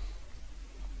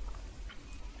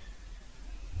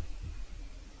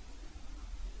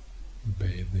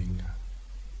 Bathing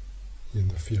in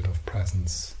the field of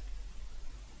presence.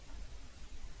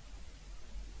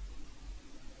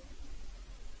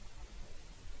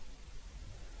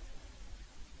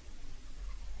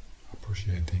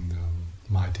 Appreciating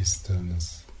the mighty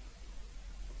stillness.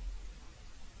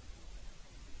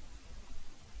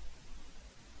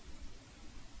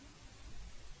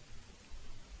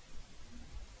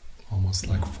 Almost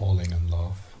like falling in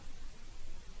love.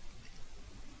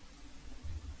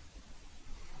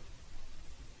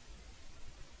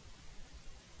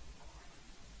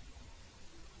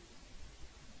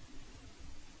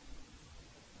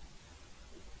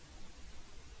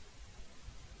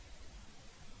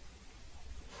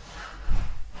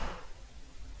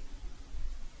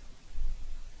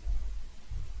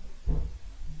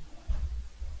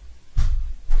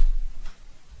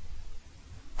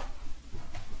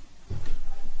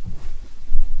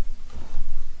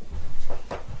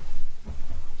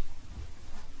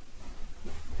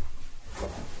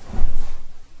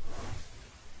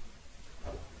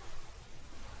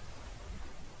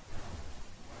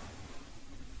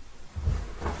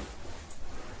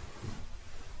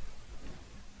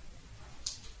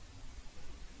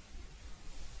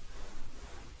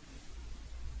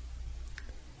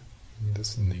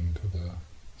 Listening to the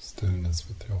stillness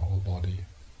with your whole body,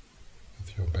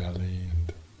 with your belly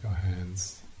and your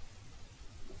hands.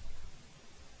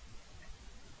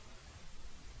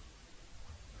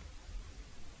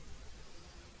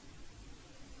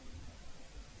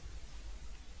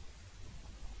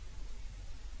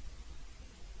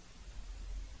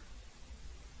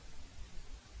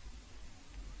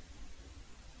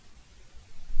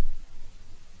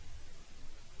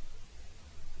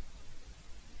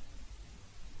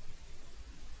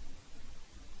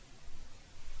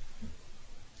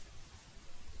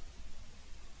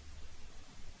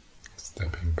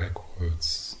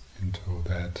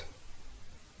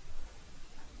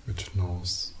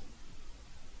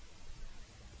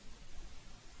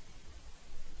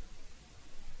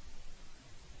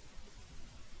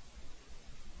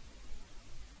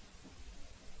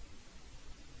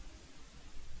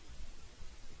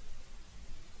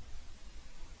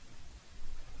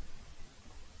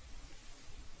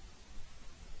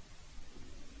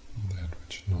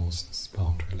 cosmos is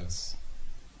boundaryless.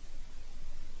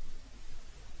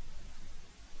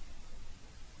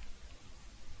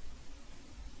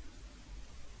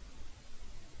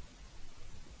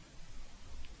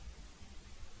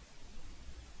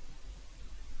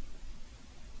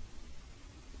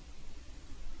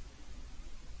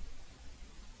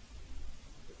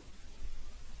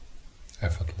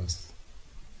 Effortless.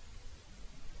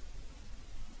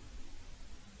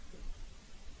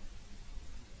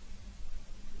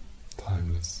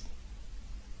 Timeless.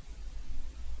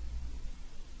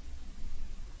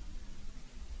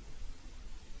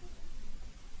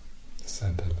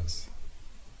 Centerless.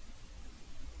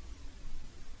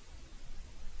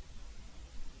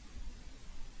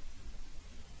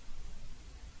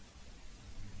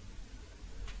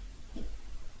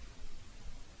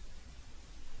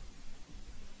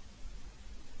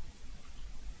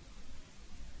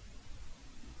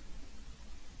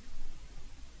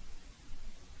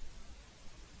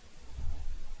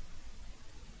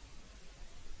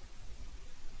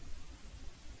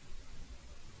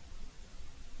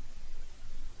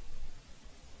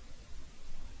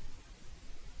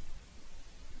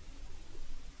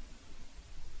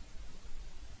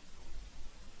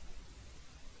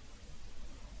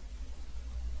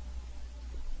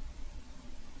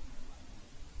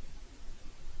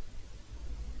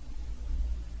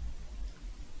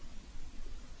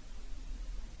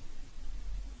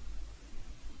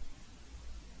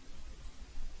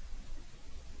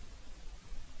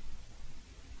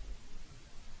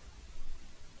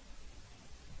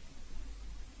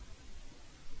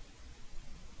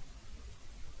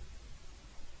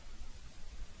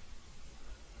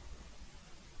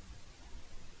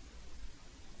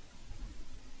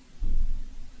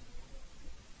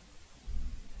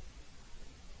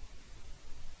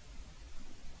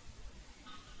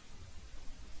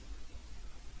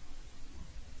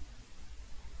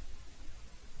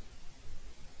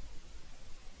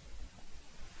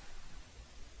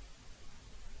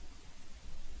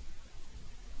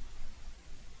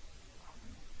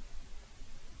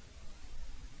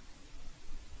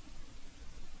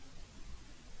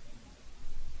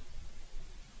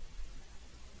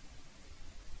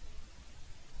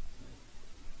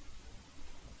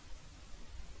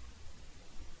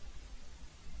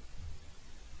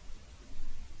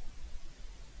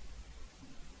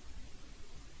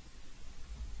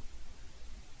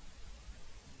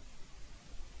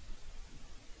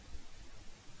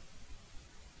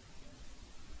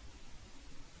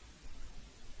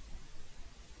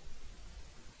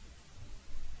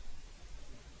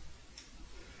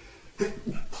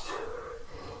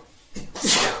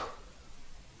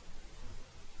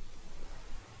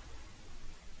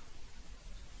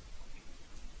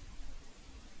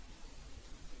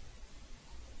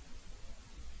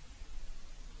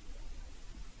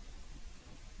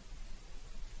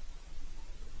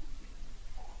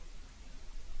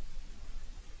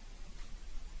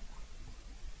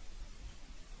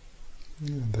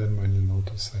 And then when you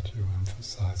notice that you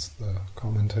emphasize the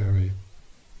commentary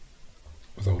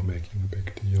without making a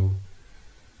big deal,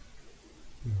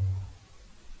 you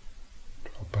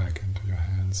drop back into your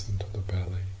hands, into the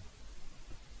belly,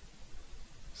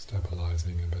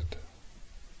 stabilizing a bit.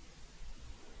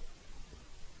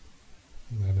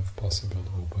 And then if possible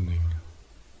opening,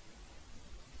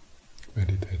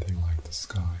 meditating like the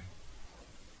sky.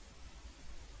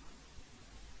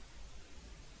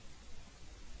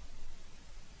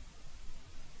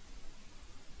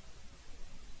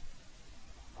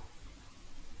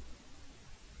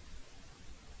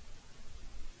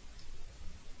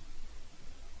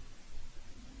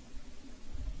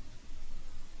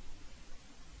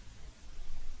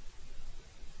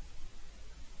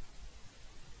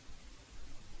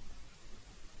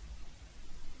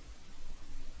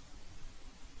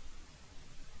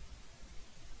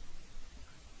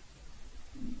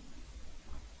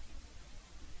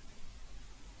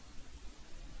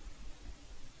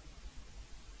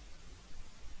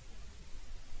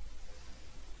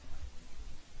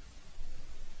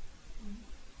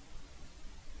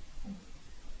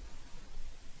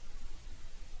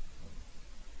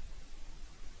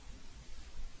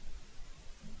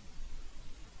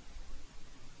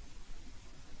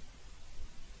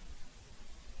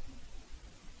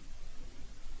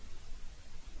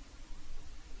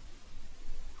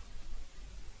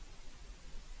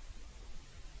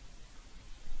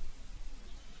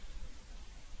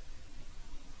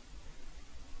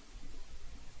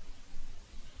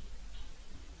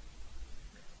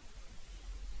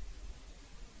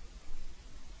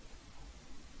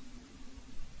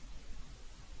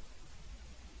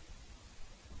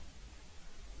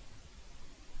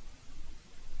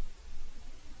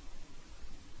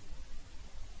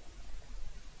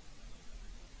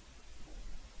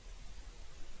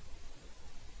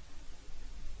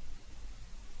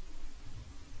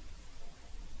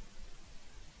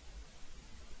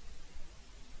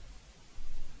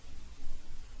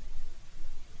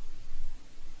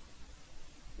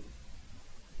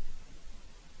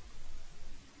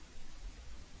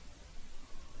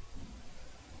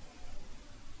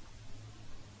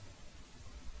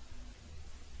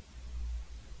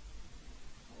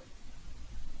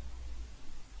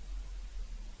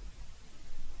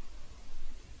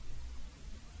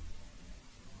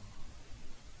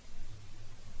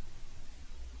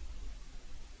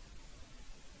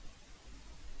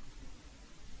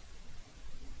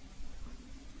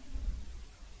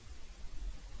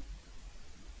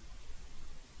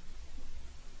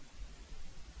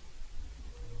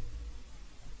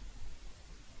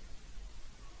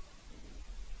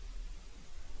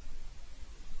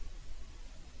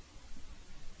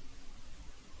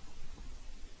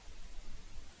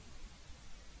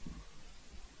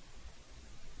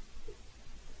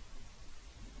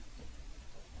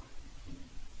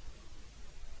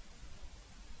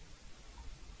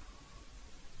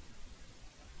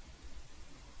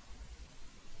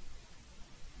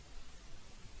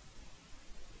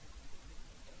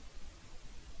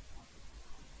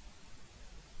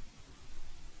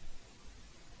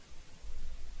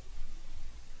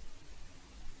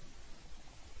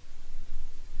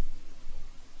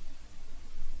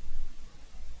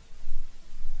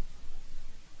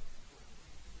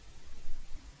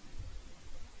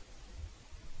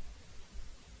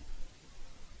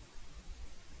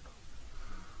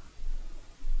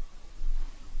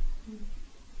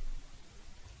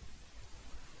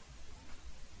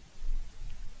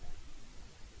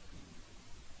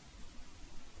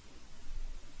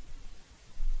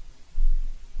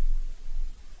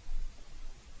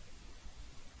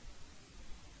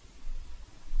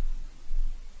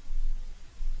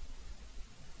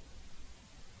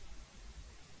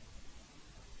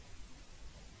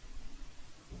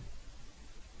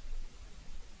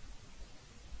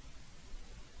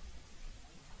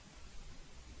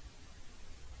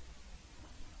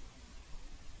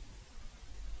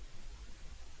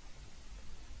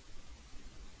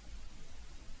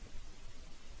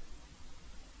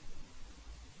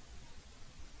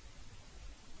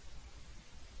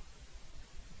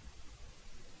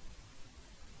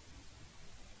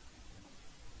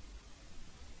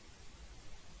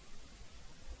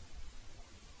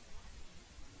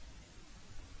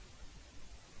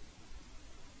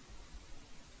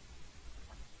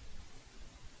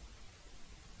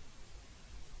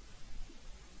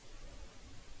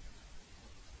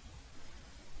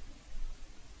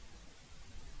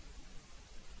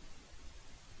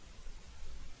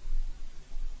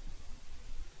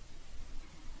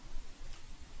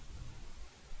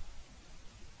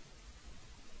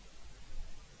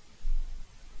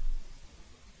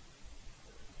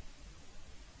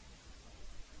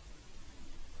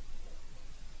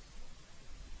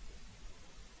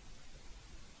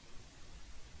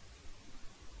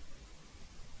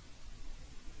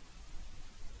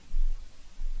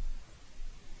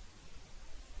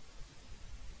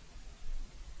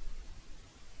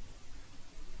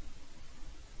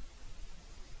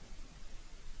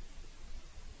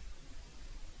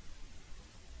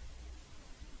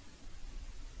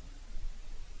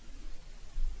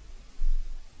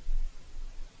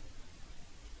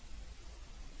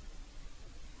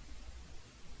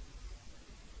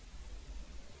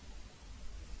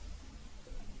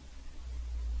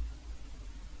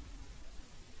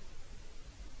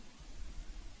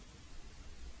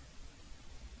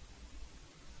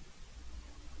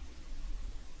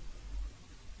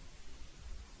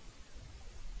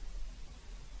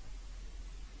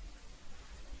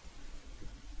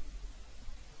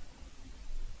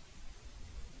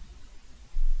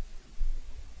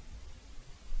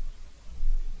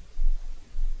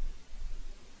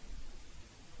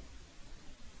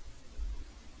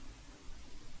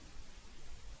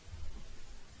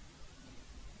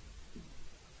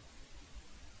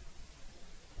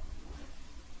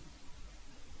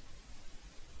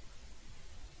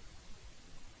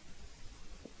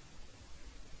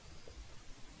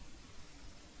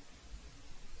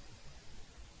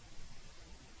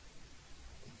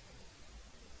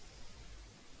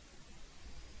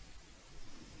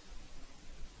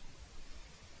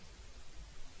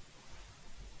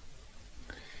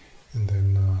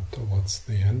 towards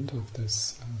the end of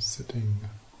this sitting,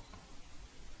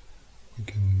 we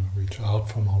can reach out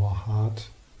from our heart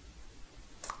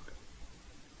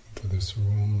into this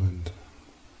room and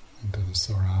into the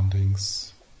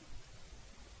surroundings,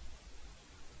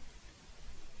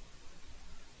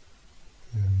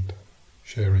 and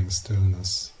sharing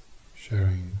stillness,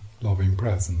 sharing loving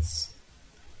presence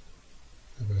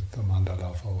with the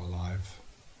mandala of our life,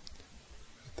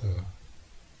 with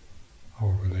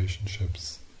our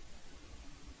relationships,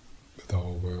 with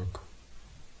our work.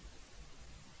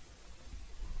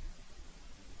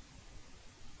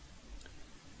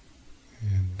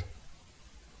 And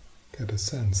get a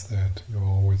sense that you're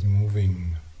always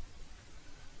moving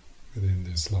within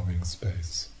this loving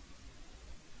space.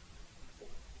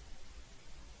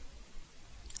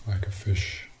 Like a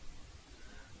fish,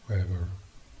 wherever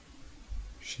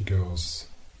she goes,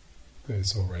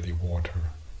 there's already water.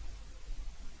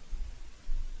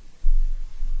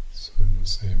 So in the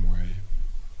same way,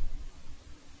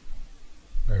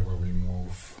 wherever we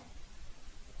move,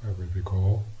 wherever we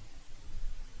go,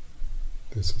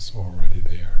 this is already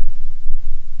there.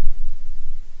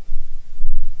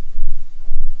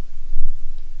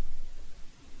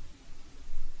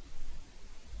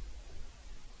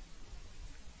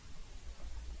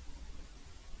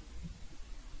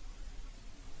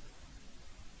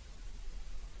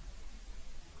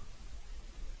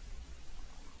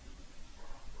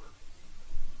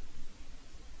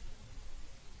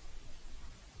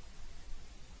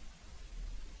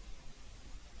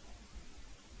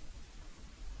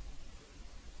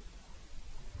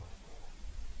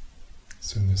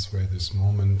 So in this way, this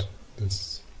moment,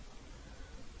 this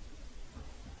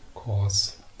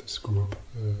course, this group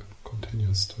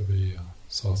continues to be a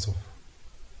source of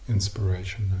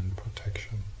inspiration and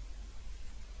protection.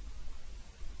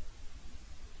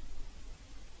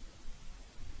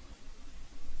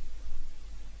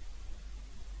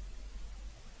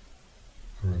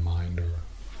 A reminder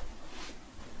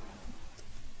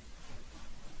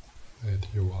that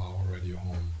you are already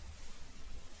home.